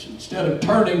things instead of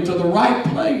turning to the right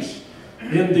place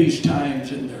in these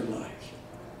times in their lives.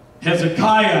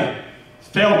 Hezekiah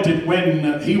felt it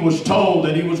when he was told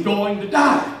that he was going to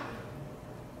die.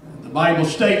 The Bible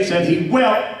states that he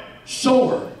wept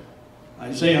sore.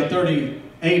 Isaiah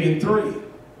 38:3.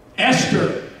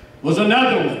 Esther was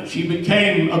another one. She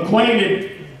became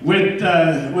acquainted with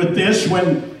this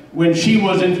when she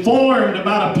was informed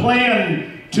about a plan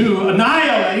to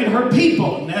annihilate her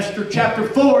people in Esther chapter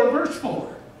 4 and verse 4.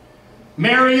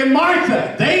 Mary and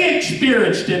Martha, they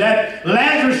experienced it at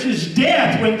Lazarus'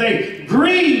 death when they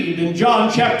grieved in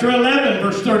John chapter 11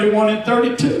 verse 31 and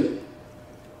 32.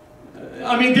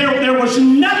 I mean, there was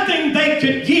nothing they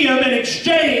could give in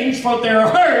exchange for their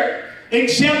hurt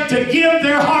except to give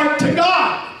their heart to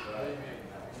God.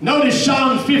 Notice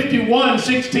Psalms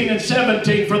 51:16 and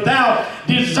 17. For thou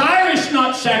desirest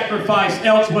not sacrifice,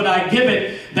 else would I give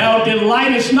it. Thou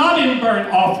delightest not in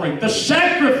burnt offering. The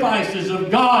sacrifices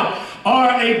of God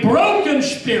are a broken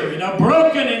spirit, a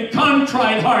broken and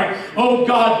contrite heart. O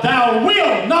God, thou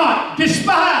wilt not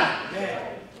despise.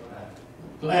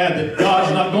 Glad that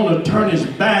God's not going to turn his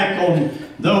back on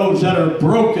those that are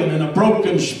broken, and a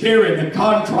broken spirit and a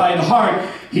contrite heart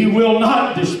he will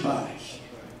not despise.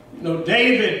 You know,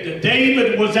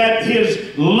 David was at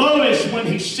his lowest when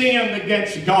he sinned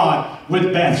against God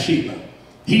with Bathsheba.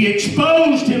 He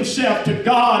exposed himself to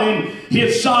God in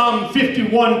his Psalm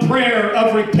 51 prayer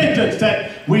of repentance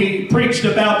that we preached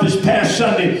about this past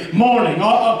Sunday morning.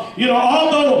 You know,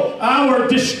 although our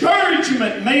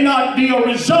discouragement may not be a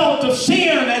result of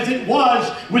sin as it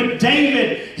was with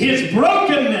David, his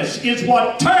brokenness is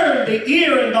what turned the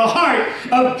ear and the heart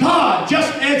of God,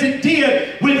 just as it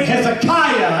did with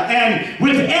Hezekiah and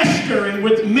with Esther and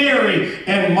with Mary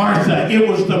and Martha. It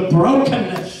was the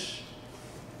brokenness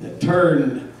that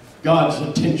turned God's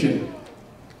attention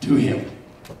to him.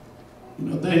 You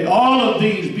know, all of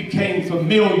these became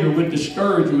familiar with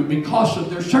discouragement because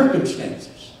of their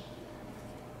circumstances.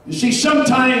 You see,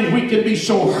 sometimes we can be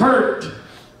so hurt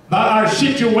by our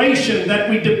situation that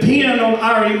we depend on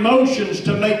our emotions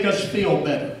to make us feel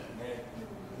better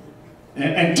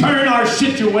and turn our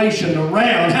situation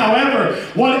around. However,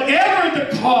 whatever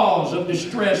the cause of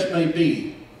distress may be,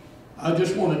 I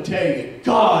just want to tell you,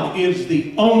 God is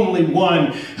the only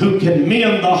one who can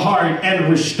mend the heart and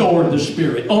restore the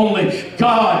spirit. Only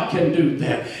God can do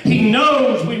that. He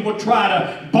knows we will try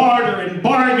to barter and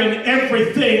bargain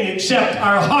everything except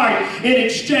our heart in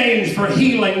exchange for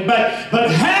healing.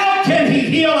 But how can he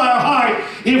heal our heart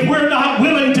if we're not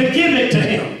willing to give it to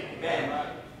him?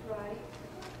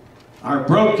 Our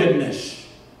brokenness,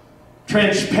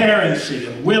 transparency,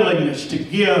 and willingness to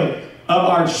give of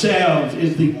ourselves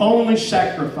is the only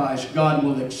sacrifice God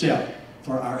will accept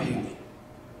for our healing.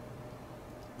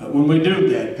 But when we do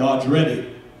that, God's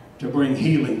ready to bring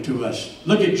healing to us.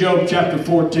 Look at Job chapter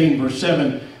 14, verse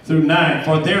 7 through 9.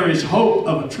 For there is hope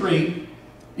of a tree,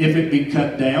 if it be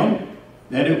cut down,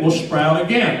 that it will sprout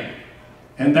again,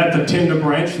 and that the tender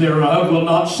branch thereof will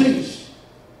not cease.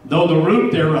 Though the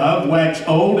root thereof wax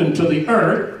old into the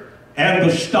earth, and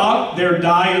the stalk there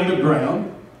die in the ground,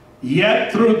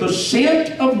 yet through the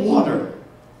scent of water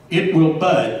it will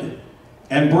bud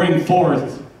and bring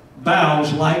forth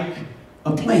boughs like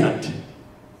a plant.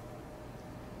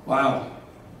 Wow.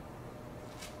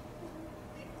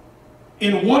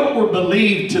 In what were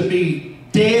believed to be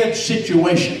dead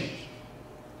situations,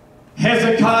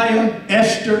 Hezekiah,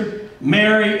 Esther,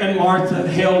 Mary, and Martha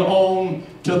held on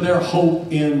to their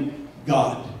hope in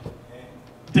God.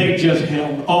 They just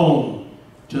held on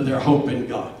to their hope in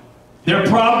God. Their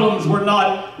problems were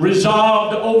not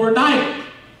resolved overnight,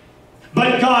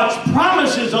 but God's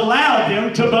promises allowed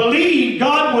them to believe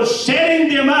God was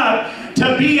setting them up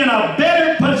to be in a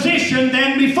better position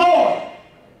than before. I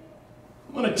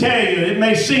want to tell you, it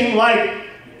may seem like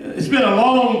it's been a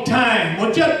long time.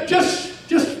 Well,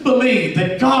 just believe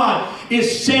that God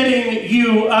is setting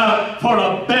you up for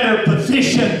a better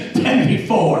position than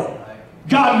before.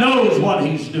 God knows what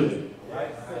he's doing.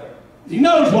 He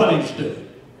knows what he's doing.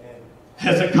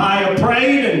 Hezekiah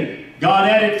prayed and God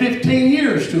added 15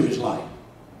 years to his life.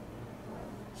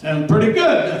 Sounds pretty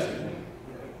good, doesn't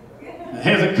it?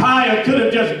 Hezekiah could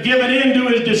have just given in to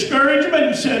his discouragement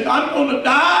and said, I'm going to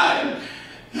die.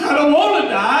 I don't want to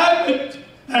die, but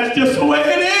that's just the way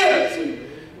it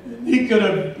is. He could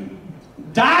have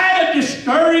died a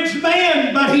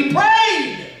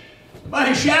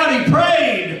Somebody shout, he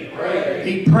prayed.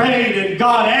 He prayed, and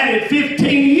God added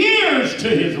 15 years to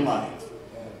his life.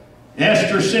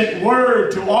 Esther sent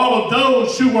word to all of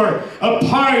those who were a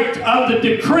part of the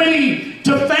decree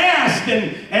to fast,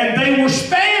 and they were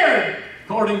spared.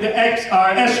 According to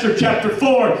Esther chapter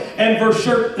 4 and verse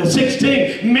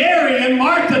 16, Mary and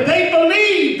Martha, they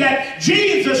believed that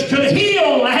Jesus could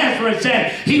heal Lazarus,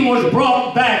 and he was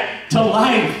brought back to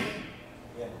life.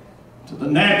 To the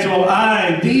natural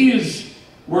eye, these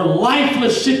were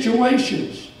lifeless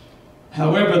situations.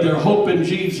 However, their hope in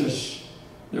Jesus,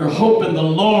 their hope in the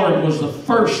Lord was the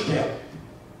first step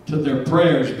to their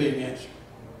prayers being answered.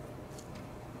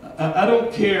 I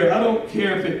don't care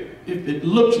if it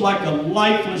looks like a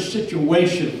lifeless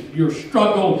situation, your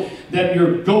struggle that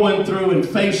you're going through and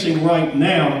facing right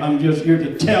now. I'm just here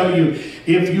to tell you,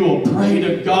 if you'll pray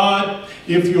to God,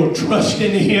 if you'll trust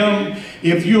in him,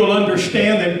 if you'll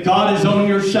understand that God is on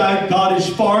your side, God is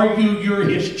for you, you're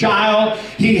his child,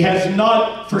 he has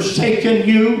not forsaken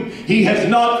you, he has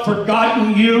not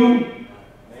forgotten you.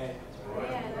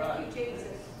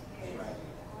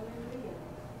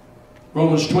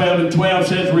 Romans 12:12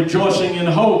 says, rejoicing in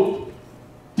hope,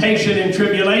 patient in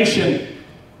tribulation,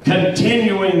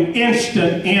 continuing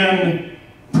instant in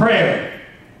prayer.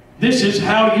 This is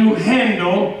how you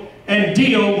handle and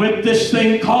deal with this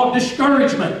thing called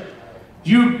discouragement.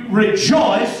 You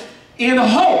rejoice in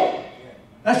hope.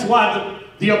 That's why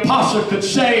the apostle could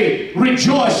say,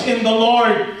 rejoice in the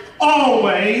Lord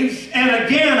always. And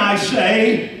again I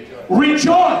say,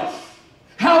 rejoice.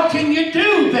 How can you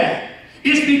do that?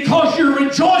 It's because you're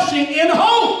rejoicing in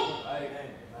hope.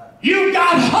 You've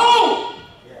got hope.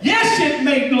 Yes, it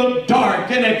may look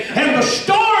dark and the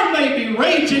storm may be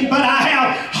raging, but I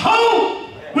have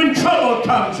hope when trouble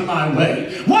comes my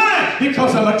way. Why?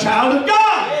 Because I'm a child of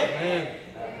God.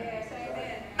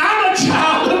 I'm a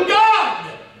child of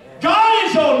God. God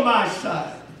is on my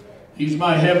side. He's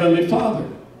my heavenly Father.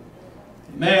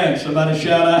 Man, somebody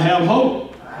shout, I have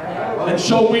hope. And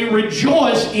so we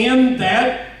rejoice in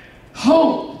that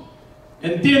hope.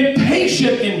 And then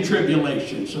patient in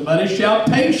tribulation. Somebody shout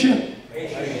patient.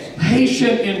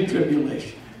 Patient in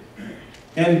tribulation.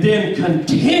 And then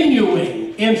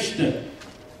continuing instant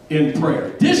in prayer.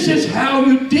 This is how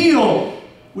you deal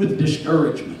with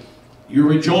discouragement. You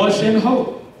rejoice in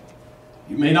hope.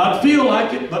 You may not feel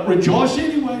like it, but rejoice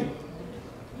anyway.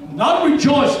 Not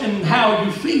rejoice in how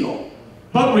you feel,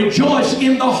 but rejoice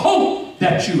in the hope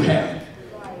that you have.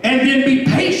 And then be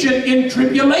patient in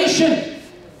tribulation.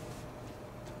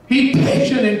 Be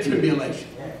patient in tribulation.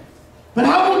 But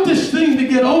I want this thing to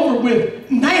get over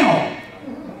with now.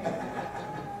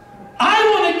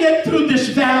 I want to get through this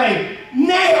valley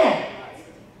now.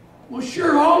 Well,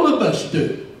 sure, all of us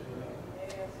do.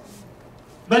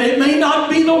 But it may not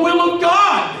be the will of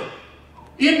God.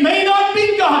 It may not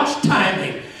be God's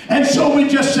timing. And so we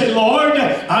just say, Lord,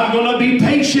 I'm going to be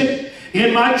patient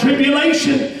in my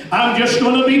tribulation. I'm just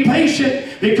going to be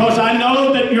patient because I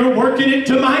know that you're working it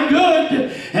to my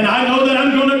good. And I know that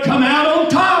I'm going to come out on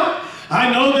top. I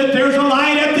know that there's a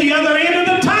light at the other end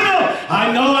of the tunnel.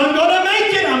 I know I'm going to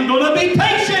make it. I'm going to be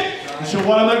patient. And so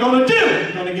what am I going to do?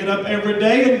 I'm going to get up every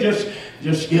day and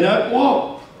just get up and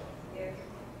walk.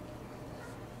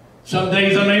 Some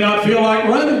days I may not feel like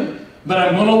running, but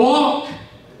I'm going to walk.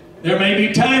 There may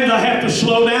be times I have to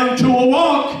slow down to a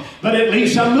walk, but at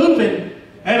least I'm moving.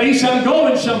 At least I'm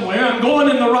going somewhere. I'm going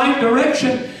in the right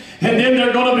direction. And then there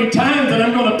are going to be times that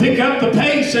I'm going to pick up the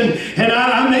pace, and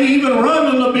I may even run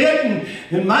a little bit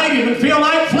and might even feel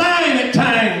like flying at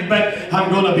times, but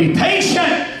I'm going to be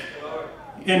patient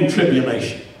in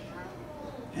tribulation.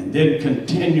 And then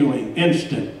continuing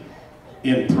instant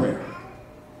in prayer.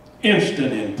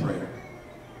 Instant in prayer.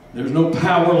 There's no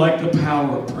power like the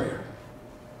power of prayer.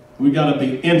 We've got to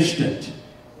be instant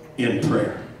in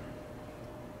prayer.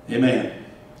 Amen.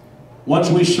 Once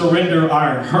we surrender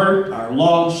our hurt, our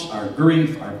loss, our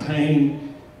grief, our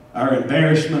pain, our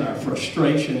embarrassment, our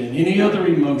frustration, and any other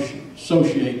emotion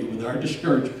associated with our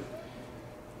discouragement,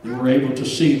 then we're able to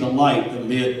see the light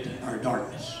amid our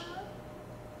darkness.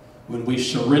 When we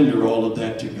surrender all of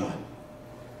that to God.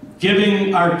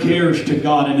 Giving our cares to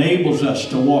God enables us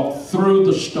to walk through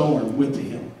the storm with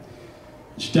Him.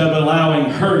 Instead of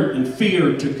allowing hurt and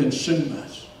fear to consume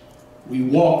us, we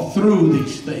walk through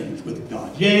these things with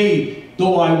God. Yea,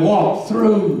 though I walk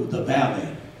through the valley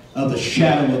of the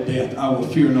shadow of death, I will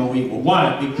fear no evil.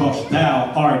 Why? Because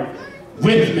Thou art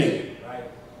with me.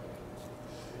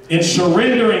 In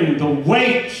surrendering the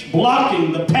weights,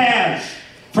 blocking the paths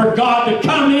for God to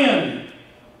come in,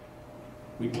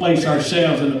 we place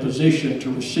ourselves in a position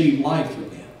to receive life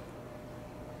again.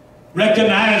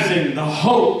 Recognizing the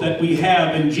hope that we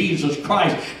have in Jesus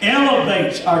Christ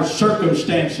elevates our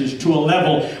circumstances to a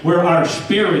level where our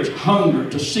spirits hunger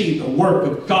to see the work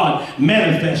of God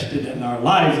manifested in our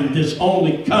lives. And this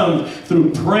only comes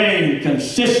through praying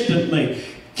consistently,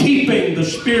 keeping the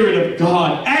Spirit of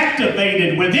God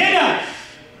activated within us.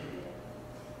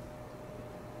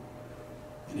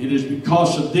 And it is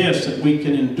because of this that we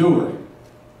can endure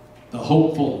the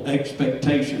hopeful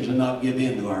expectations and not give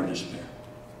in to our despair.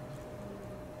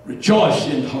 Rejoice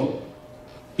in hope.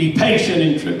 Be patient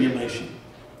in tribulation.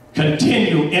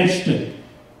 Continue instant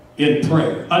in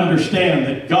prayer. Understand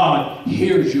that God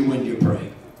hears you when you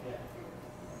pray.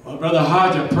 Well, Brother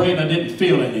Hodge, I prayed and I didn't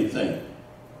feel anything.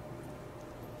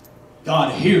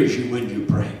 God hears you when you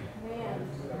pray.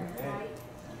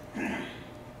 The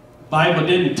Bible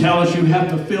didn't tell us you have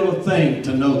to feel a thing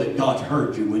to know that God's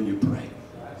heard you when you pray.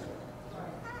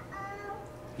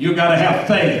 You've got to have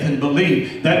faith and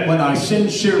believe that when I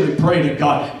sincerely pray to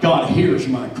God, God hears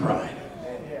my cry.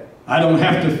 I don't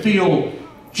have to feel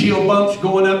chill bumps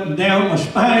going up and down my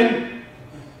spine.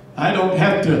 I don't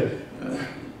have to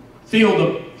feel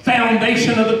the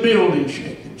foundation of the building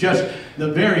shaking. Just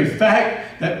the very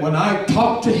fact that when I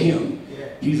talk to Him,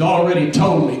 He's already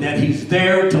told me that He's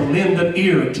there to lend an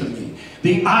ear to me.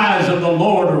 The eyes of the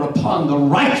Lord are upon the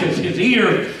righteous. His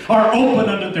ears are open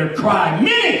unto their cry.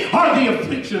 Many are the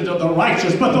afflictions of the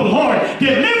righteous, but the Lord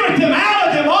delivered them out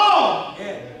of them all.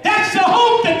 That's the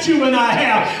hope that you and I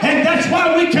have. And that's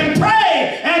why we can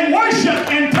pray and worship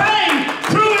and pray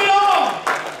through it all.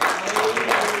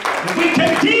 And we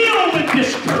can deal with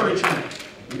discouragement.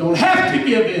 We don't have to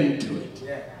give in to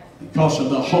it because of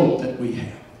the hope that we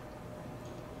have.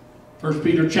 1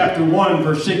 Peter chapter 1,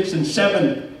 verse 6 and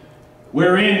 7.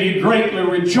 Wherein ye greatly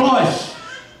rejoice,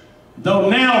 though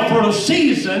now for a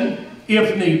season,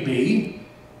 if need be,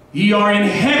 ye are in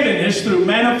heaviness through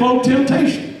manifold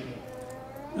temptation.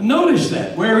 And notice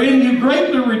that, wherein you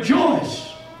greatly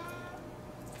rejoice.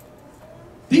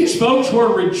 These folks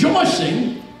were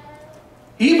rejoicing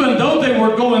even though they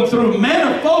were going through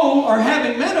manifold or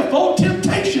having manifold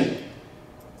temptation.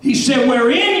 He said,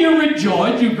 wherein you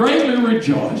rejoice, you greatly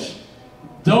rejoice.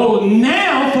 Though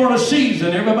now for a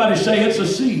season, everybody say it's a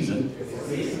season.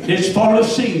 It's for a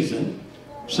season.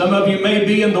 Some of you may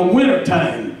be in the winter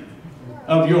time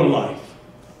of your life.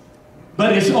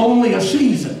 But it's only a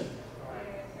season.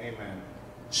 Amen.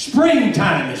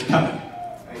 Springtime is coming.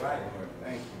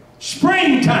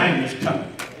 Springtime is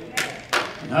coming.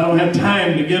 And I don't have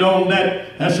time to get on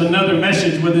that. That's another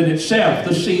message within itself.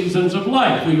 The seasons of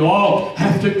life. We all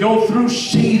have to go through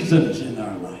seasons in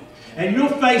our life. And you'll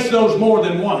face those more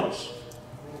than once.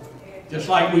 Just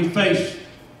like we face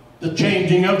the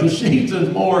changing of the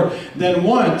seasons more than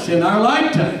once in our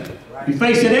lifetime. We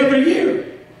face it every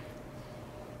year.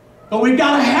 But we've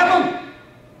got to have them.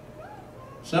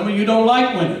 Some of you don't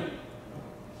like winter.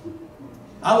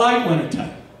 I like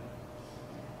wintertime.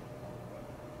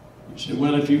 You say,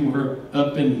 well, if you were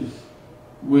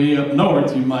way up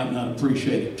north, you might not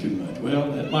appreciate it too much.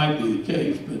 Well, that might be the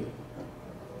case, but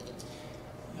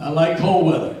I like cold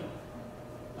weather.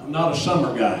 I'm not a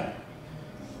summer guy.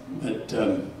 But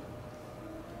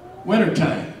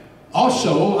wintertime.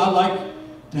 Also, I like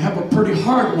to have a pretty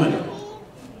hard winter.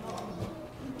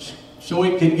 So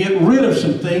it can get rid of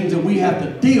some things that we have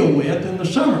to deal with in the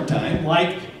summertime,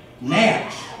 like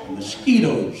gnats and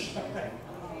mosquitoes.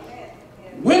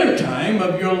 Wintertime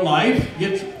of your life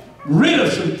gets rid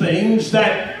of some things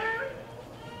that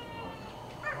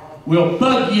will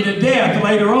bug you to death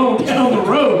later on down the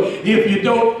road if you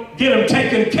don't get them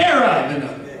taken care of. You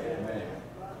know?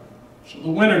 So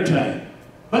the wintertime.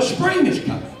 But spring is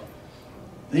coming.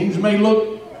 Things may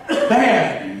look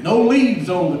bad. No leaves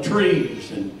on the trees.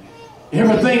 And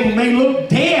everything may look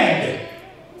dead.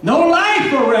 No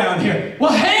life around here.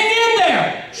 Well, hang in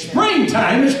there.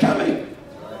 Springtime is coming.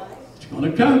 It's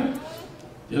going to come.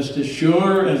 Just as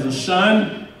sure as the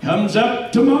sun comes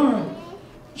up tomorrow.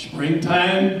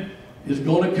 Springtime is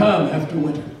going to come after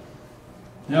winter.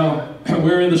 Now,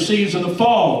 we're in the season of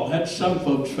fall. That's some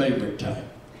folks' favorite time.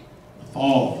 The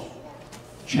fall.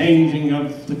 Changing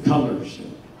of the colors.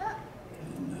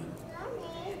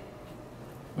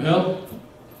 Well,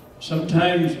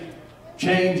 sometimes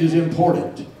change is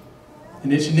important.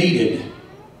 And it's needed.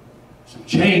 Some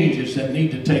changes that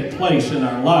need to take place in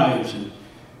our lives. And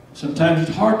sometimes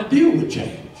it's hard to deal with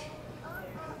change.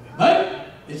 But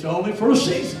it's only for a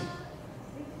season.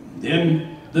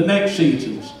 Then the next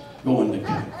season's going to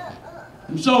come.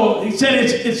 And so he said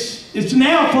it's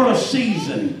now for a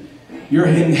season. You're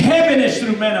in heaviness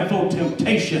through manifold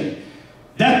temptation,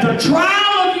 that the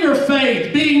trial of your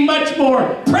faith, being much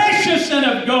more precious than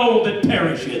of gold that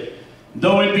perisheth,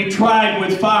 though it be tried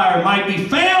with fire, might be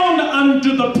found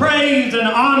unto the praise and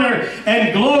honor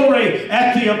and glory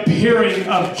at the appearing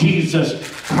of Jesus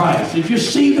Christ. Did you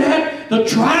see that? The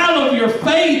trial of your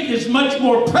faith is much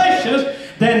more precious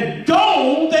than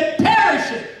gold that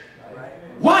perisheth.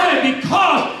 Why?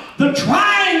 Because the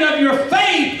trying of your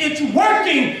faith, it's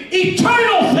working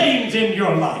eternal things in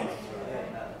your life.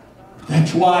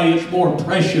 That's why it's more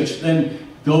precious than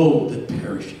gold that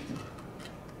perisheth.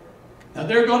 Now,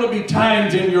 there are going to be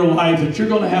times in your life that you're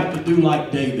going to have to do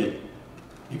like David.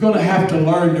 You're going to have to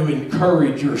learn to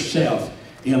encourage yourself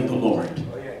in the Lord.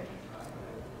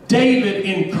 David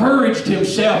encouraged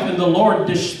himself in the Lord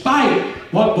despite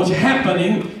what was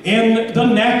happening in the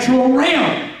natural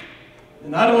realm.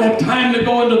 And I don't have time to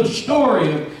go into the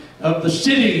story of the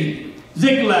city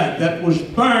Ziklag that was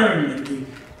burned,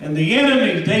 and the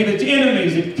enemies, David's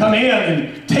enemies, had come in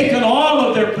and taken all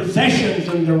of their possessions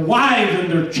and their wives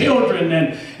and their children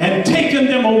and taken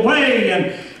them away.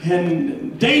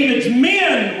 And David's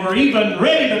men were even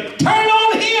ready to turn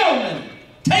on him and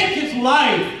take his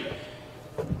life.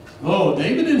 Oh,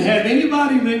 David didn't have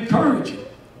anybody to encourage him.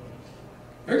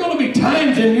 There are going to be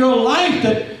times in your life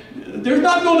that there's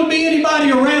not going to be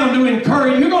anybody around to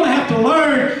encourage. You're going to have to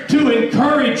learn to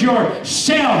encourage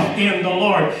yourself in the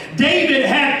Lord. David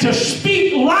had to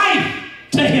speak life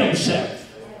to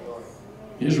himself.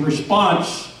 His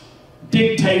response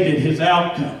dictated his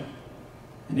outcome.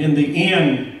 And in the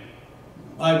end,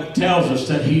 the Bible tells us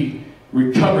that he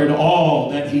recovered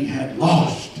all that he had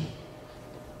lost.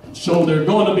 And so there are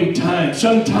going to be times,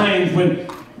 sometimes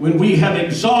when we have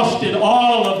exhausted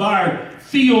all of our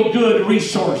feel-good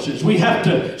resources. We have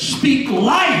to speak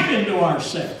life into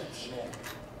ourselves.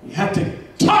 We have to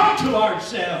talk to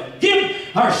ourselves. Give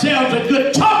ourselves a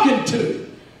good talking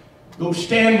to. Go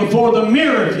stand before the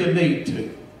mirror if you need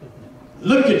to.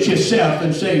 Look at yourself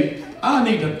and say, I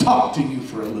need to talk to you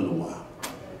for a little while.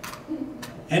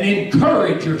 And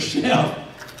encourage yourself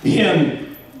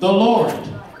in the Lord.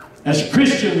 As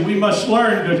Christians, we must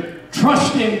learn to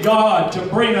trust in God to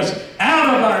bring us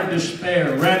out of our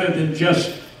despair rather than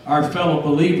just our fellow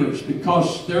believers,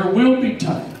 because there will be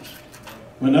times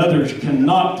when others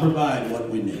cannot provide what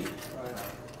we need.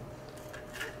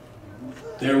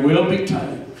 There will be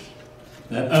times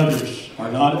that others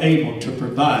are not able to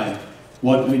provide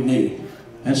what we need.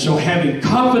 And so having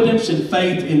confidence and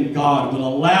faith in God will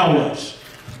allow us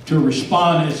to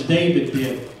respond as David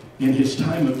did in his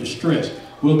time of distress.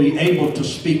 We'll be able to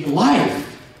speak life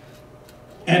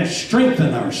and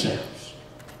strengthen ourselves.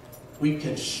 We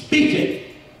can speak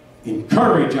it,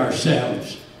 encourage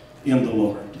ourselves in the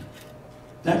Lord.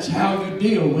 That's how you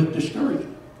deal with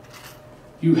discouragement.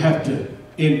 You have to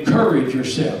encourage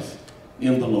yourself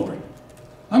in the Lord.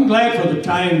 I'm glad for the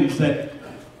times that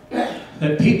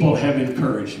people have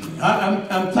encouraged me.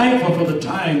 I'm thankful for the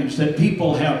times that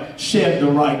people have said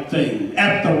the right thing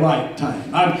at the right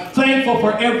time. I'm thankful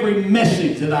for every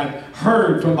message that I've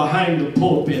heard from behind the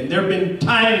pulpit. There have been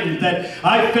times that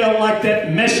I felt like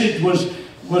that message was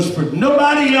for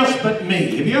nobody else but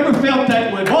me. Have you ever felt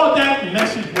that way? Oh, that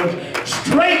message was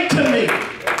straight to me.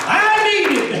 I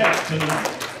needed that tonight.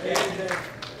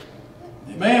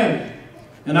 Amen.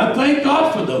 And I thank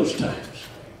God for those times.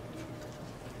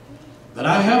 But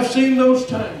I have seen those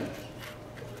times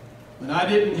when I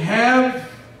didn't have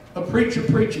a preacher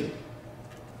preaching,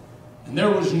 and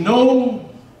there was no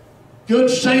good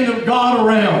saint of God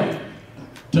around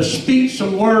to speak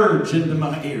some words into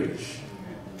my ears.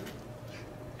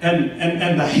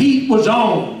 And the heat was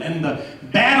on, and the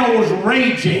battle was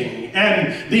raging,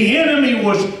 and the enemy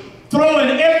was throwing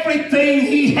everything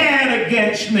he had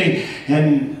against me.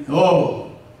 And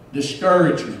oh,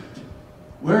 discouragement.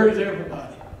 Where's everybody?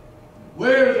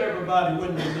 Where's everybody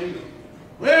when they need it?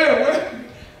 Where?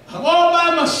 I'm all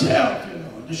by myself, you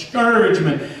know.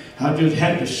 Discouragement. I just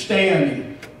had to stand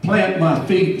and plant my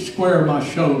feet, square my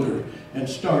shoulder, and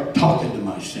start talking to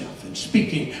myself and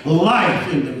speaking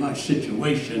life into my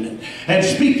situation and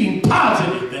speaking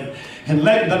positive and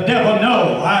letting the devil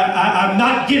know I'm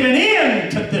not giving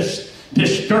in to this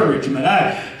discouragement.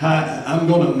 I'm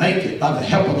going to make it. By the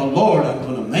help of the Lord, I'm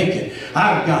going to make it.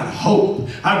 I've got hope.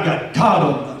 I've got God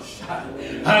on my side.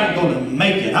 I'm going to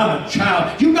make it. I'm a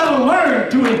child. You've got to learn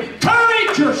to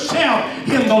encourage yourself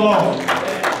in the Lord.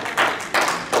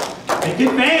 Take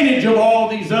advantage of all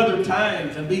these other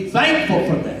times and be thankful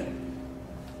for that.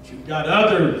 But you've got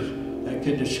others that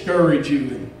can discourage you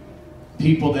and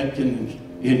people that can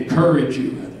encourage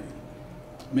you.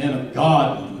 Men of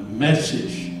God,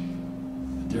 message.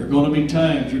 There are going to be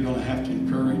times you're going to have to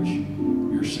encourage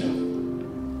yourself.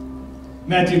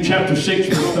 Matthew chapter 6,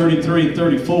 verse 33 and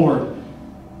 34.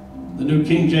 The New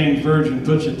King James Version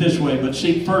puts it this way, but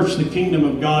seek first the kingdom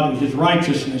of God and his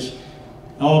righteousness.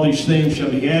 All these things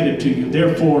shall be added to you.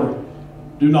 Therefore,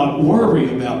 do not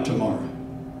worry about tomorrow,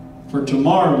 for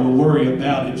tomorrow will worry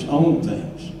about its own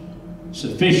things.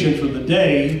 Sufficient for the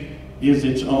day is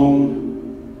its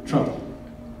own trouble.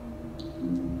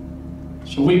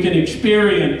 So we can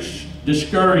experience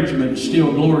discouragement and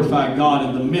still glorify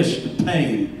God in the midst of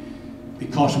pain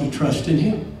because we trust in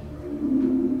him.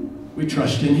 We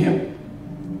trust in him.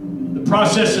 The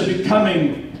process of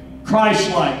becoming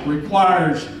Christ-like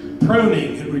requires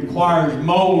pruning. It requires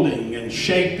molding and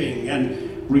shaping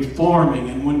and reforming.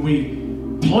 And when we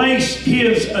place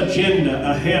his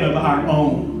agenda ahead of our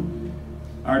own,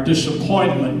 our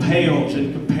disappointment pales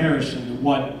in comparison to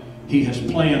what he has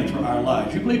planned for our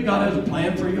lives. You believe God has a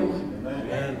plan for your life?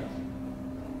 Amen.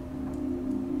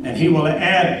 And he will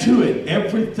add to it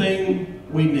everything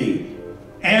we need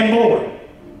and more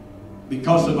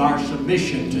because of our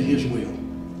submission to his will.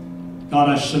 God,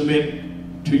 I submit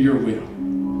to your will.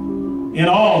 In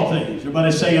all things.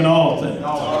 Everybody say in all things.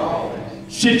 All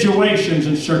things. Situations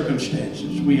and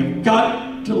circumstances. We have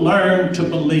got to learn to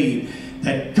believe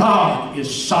that God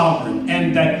is sovereign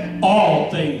and that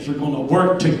all things are going to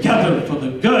work together for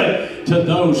the good to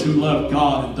those who love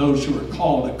God and those who are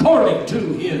called according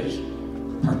to his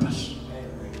purpose.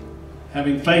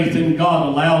 Having faith in God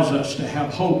allows us to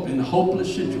have hope in a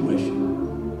hopeless situation.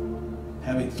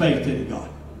 Having faith in God.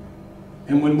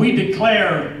 And when we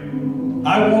declare,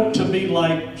 I want to be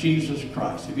like Jesus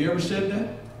Christ. Have you ever said that?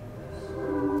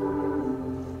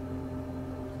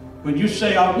 When you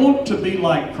say, I want to be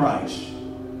like Christ,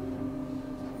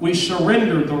 we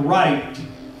surrender the right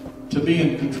to be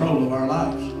in control of our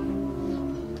lives.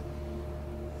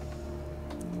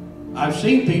 I've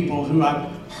seen people who I've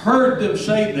heard them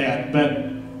say that, but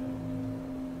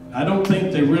I don't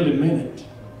think they really meant it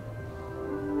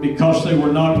because they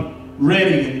were not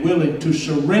ready and willing to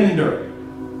surrender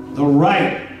the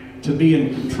right to be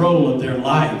in control of their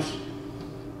lives.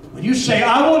 When you say,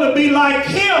 I want to be like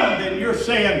him, then you're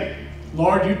saying,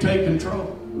 Lord, you take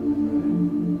control.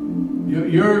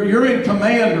 You're in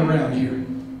command around here.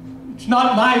 It's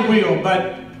not my will,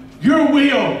 but your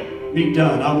will be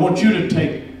done. I want you to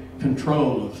take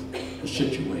control of the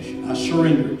situation. I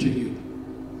surrender it to you.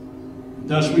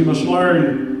 Thus, we must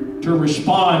learn to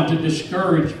respond to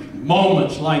discouraged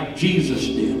moments like Jesus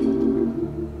did.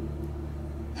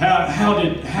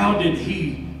 How did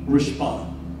he respond?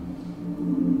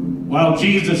 While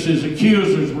Jesus'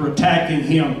 accusers were attacking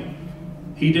him,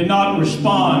 he did not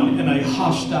respond in a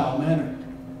hostile manner.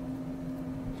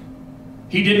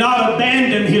 He did not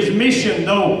abandon his mission,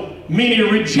 though many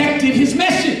rejected his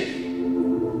message.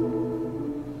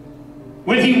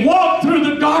 When he walked through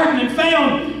the garden and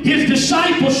found his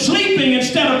disciples sleeping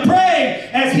instead of praying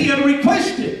as he had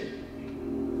requested,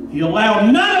 he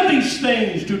allowed none of these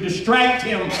things to distract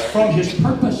him from his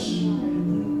purpose.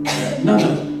 None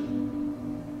of them.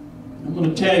 I'm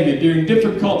going to tell you, during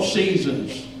difficult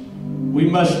seasons, we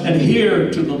must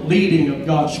adhere to the leading of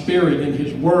God's Spirit and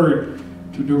his Word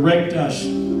to direct us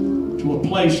to a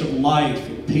place of life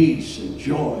and peace and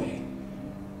joy.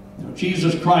 Now,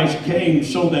 Jesus Christ came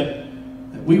so that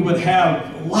we would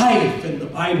have life, and the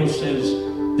Bible says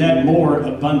that more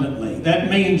abundantly. That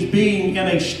means being in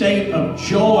a state of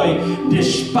joy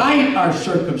despite our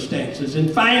circumstances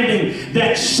and finding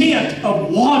that scent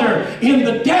of water in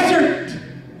the desert.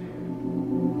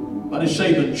 But I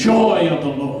say the joy of the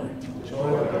Lord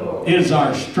is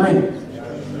our strength.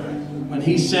 When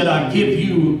he said, I give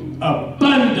you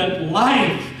abundant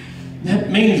life, that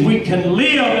means we can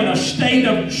live in a state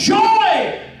of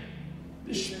joy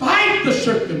despite the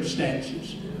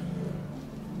circumstances,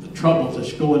 the troubles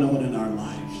that's going on in our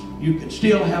lives. You can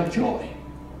still have joy.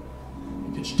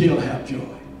 You can still have joy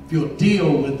if you'll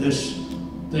deal with this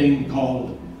thing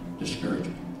called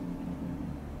discouragement.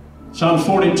 Psalms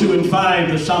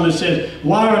 42:5, the psalmist says,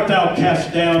 why art thou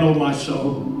cast down, O my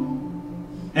soul?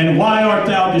 And why art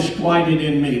thou disquieted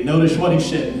in me? Notice what he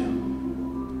said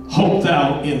now. Hope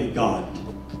thou in God,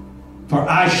 for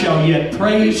I shall yet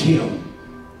praise him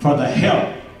for the help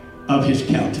of his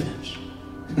countenance.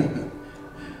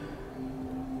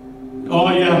 Oh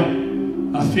yeah,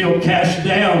 I feel cast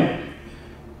down.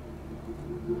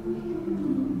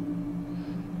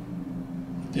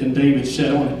 Then David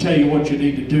said, I want to tell you what you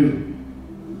need to do.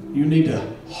 You need to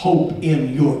hope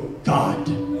in your God.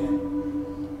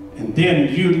 And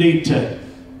then you need to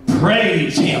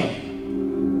praise him.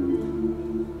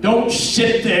 Don't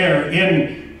sit there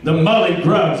in the mully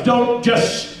grubs. Don't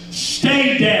just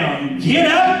stay down. Get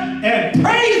up and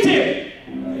praise him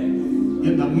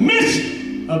in the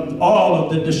midst of all of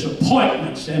the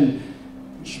disappointments and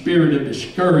spirit of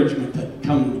discouragement that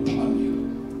comes upon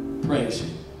you. Praise Him.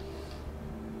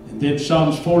 And then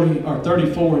Psalms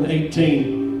 34 and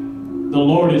 18, the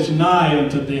Lord is nigh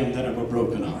unto them that have a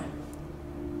broken heart,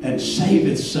 and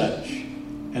saveth such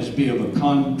as be of a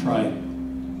contrite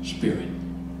spirit.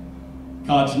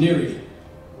 God's near you.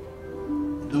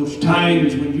 Those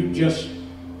times when you just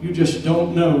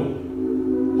don't know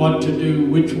what to do,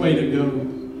 which way to go,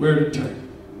 where to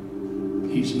turn.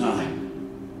 He's nigh.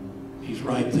 He's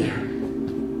right there.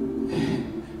 And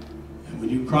when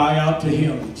you cry out to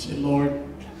Him and say, Lord,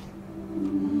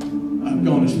 I've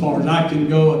gone as far as I can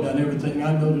go. I've done everything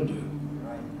I know to do.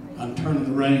 I'm turning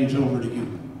the reins over to you.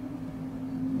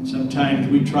 And sometimes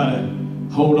we try to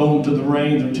hold on to the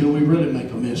reins until we really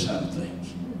make a mess out of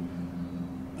things.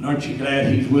 And aren't you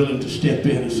glad He's willing to step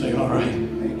in and say, all right,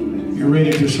 you're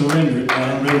ready to surrender it,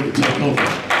 now I'm ready to take over.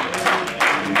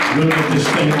 We'll get this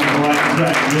thing on the right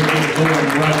track. We'll get it going in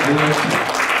the right direction.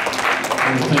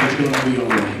 Everything's going to be all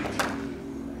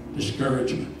right.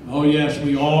 Discouragement. Oh yes,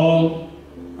 we all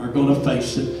are going to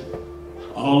face it.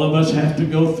 All of us have to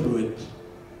go through it.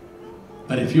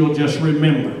 But if you'll just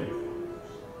remember,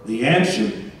 the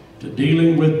answer to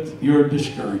dealing with your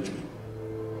discouragement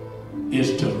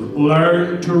is to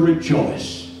learn to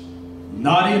rejoice,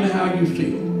 not in how you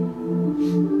feel,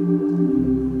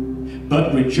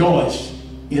 but rejoice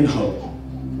in hope.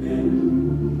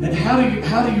 And how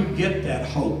do you get that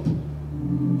hope?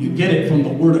 You get it from the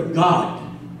Word of God.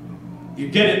 You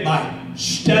get it by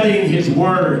studying His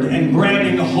Word and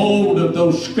grabbing a hold of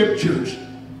those scriptures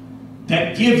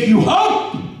that give you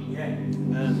hope.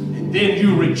 And then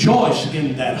you rejoice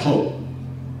in that hope.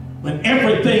 When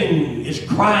everything is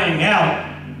crying out,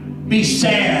 be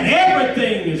sad.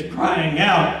 Everything is crying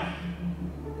out.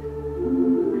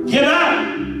 Give up.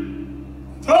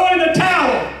 Throw in the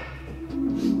towel.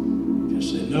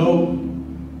 Just say, no,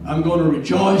 I'm going to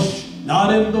rejoice,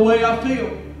 not in the way I feel.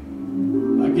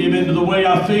 If I give in to the way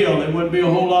I feel, there wouldn't be a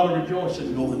whole lot of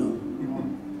rejoicing going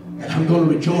on. And I'm going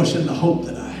to rejoice in the hope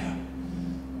that I have.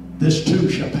 This too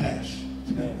shall pass.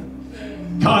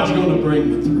 God's going to bring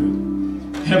me through.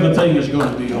 Everything is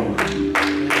going to be all right.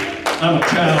 I'm a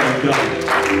child of God.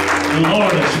 The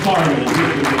Lord is far than He can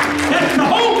be. That's the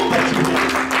hope that you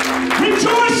have.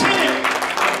 Rejoice in it.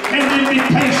 And then be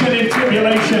patient in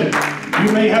tribulation.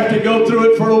 You may have to go through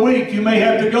it for a week. You may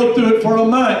have to go through it for a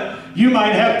month. You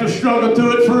might have to struggle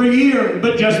through it for a year.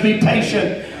 But just be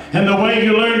patient. And the way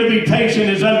you learn to be patient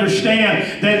is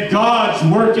understand that God's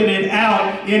working it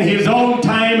out in His own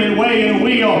time and way and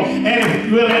will.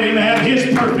 And we'll let Him have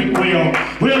His perfect will.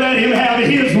 We'll let Him have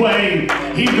His way.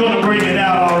 He's going to bring it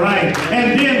out all right.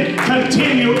 And then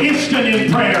continue instant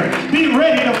in prayer. Be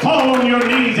ready to fall on your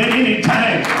knees at any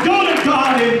time. Go to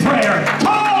God in prayer.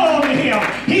 Call on Him.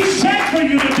 He sent for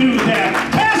you to do that.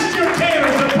 Cast your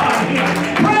cares upon Him.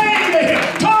 Pray to Him.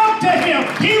 Talk to Him.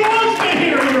 He wants to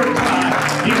hear your cry.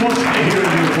 He wants to hear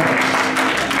your voice.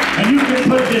 And you can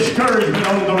put discouragement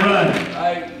on the run.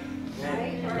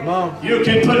 Come on. You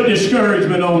can put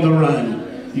discouragement on the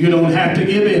run. You don't have to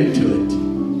give in to it.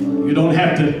 You don't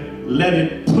have to let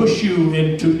it push you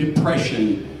into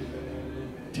depression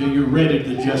till you're ready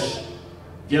to just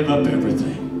give up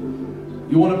everything.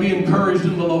 You want to be encouraged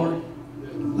in the Lord?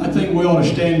 I think we ought to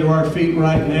stand to our feet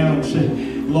right now and say,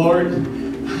 Lord,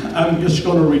 I'm just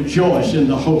going to rejoice in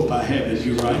the hope I have in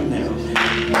you right now.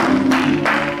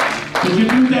 Could you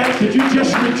do that? Could you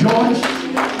just rejoice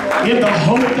in the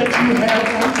hope that you have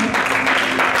right now?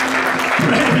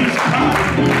 Praise God.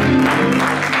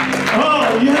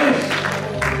 Oh, yes.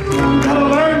 You've got to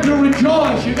learn to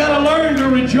rejoice. You've got to learn to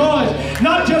rejoice.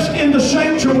 Not just in the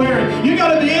sanctuary. You've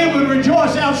got to be able to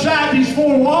rejoice outside these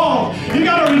four walls. You've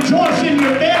got to rejoice in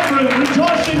your bedroom.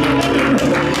 Rejoice in your living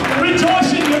room.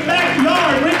 Rejoice in your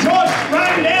backyard. Rejoice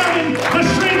right down in the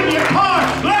street of your car.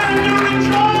 Learn to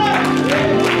rejoice.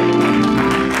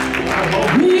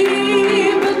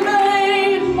 We've been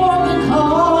made more than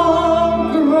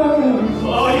conquerors.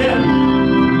 Oh, yeah.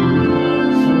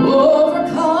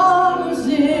 Overcomers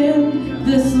in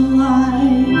this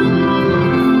life.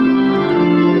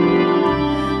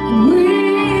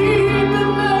 We've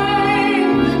been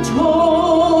made victorious.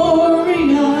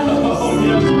 Oh,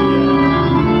 yes.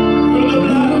 Through the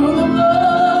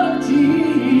blood of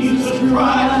Jesus.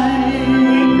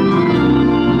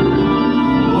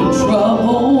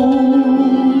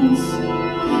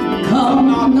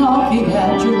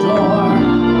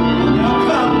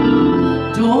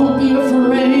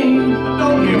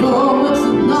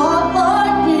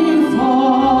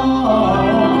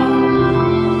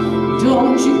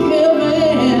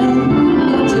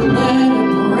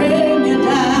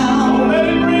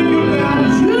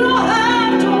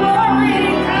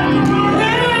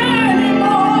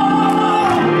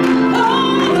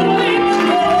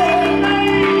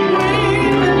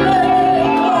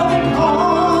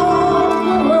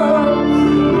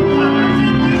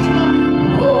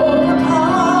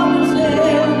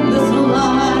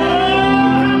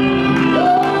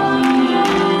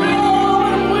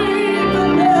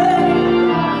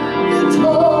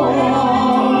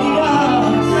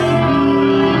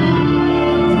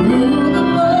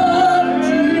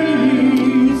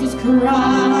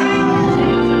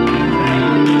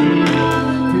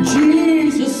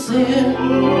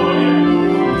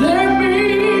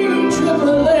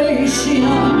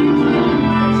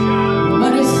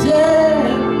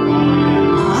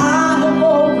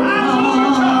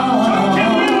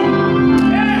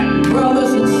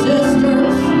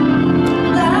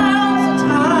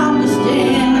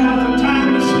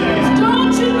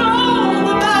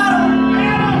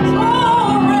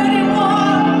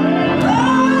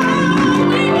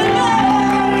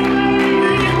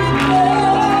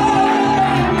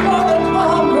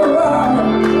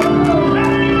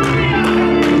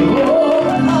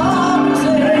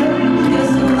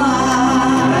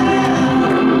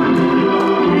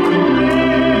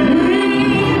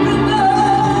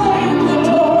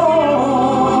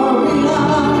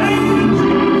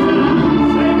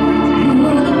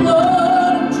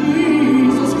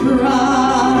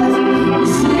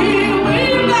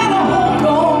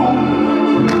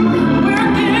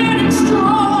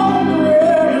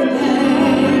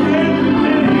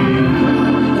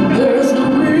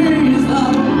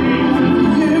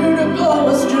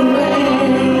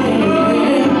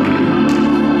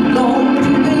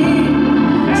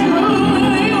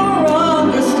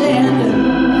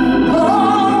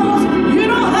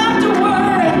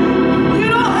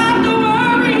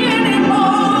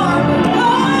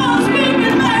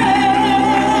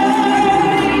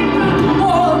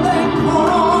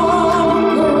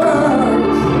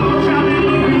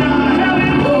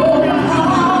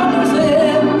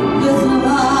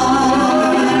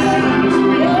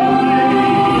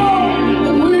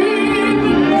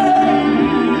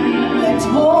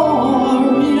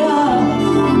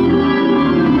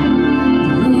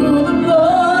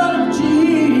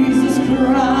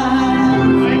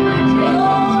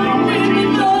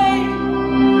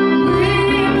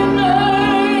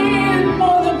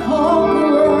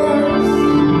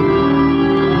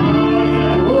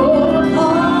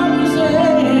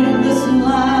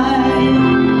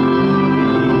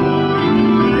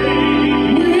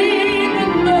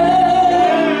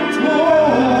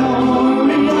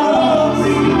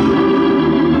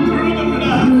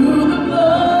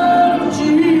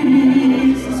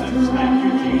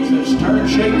 turn,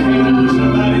 shake hands.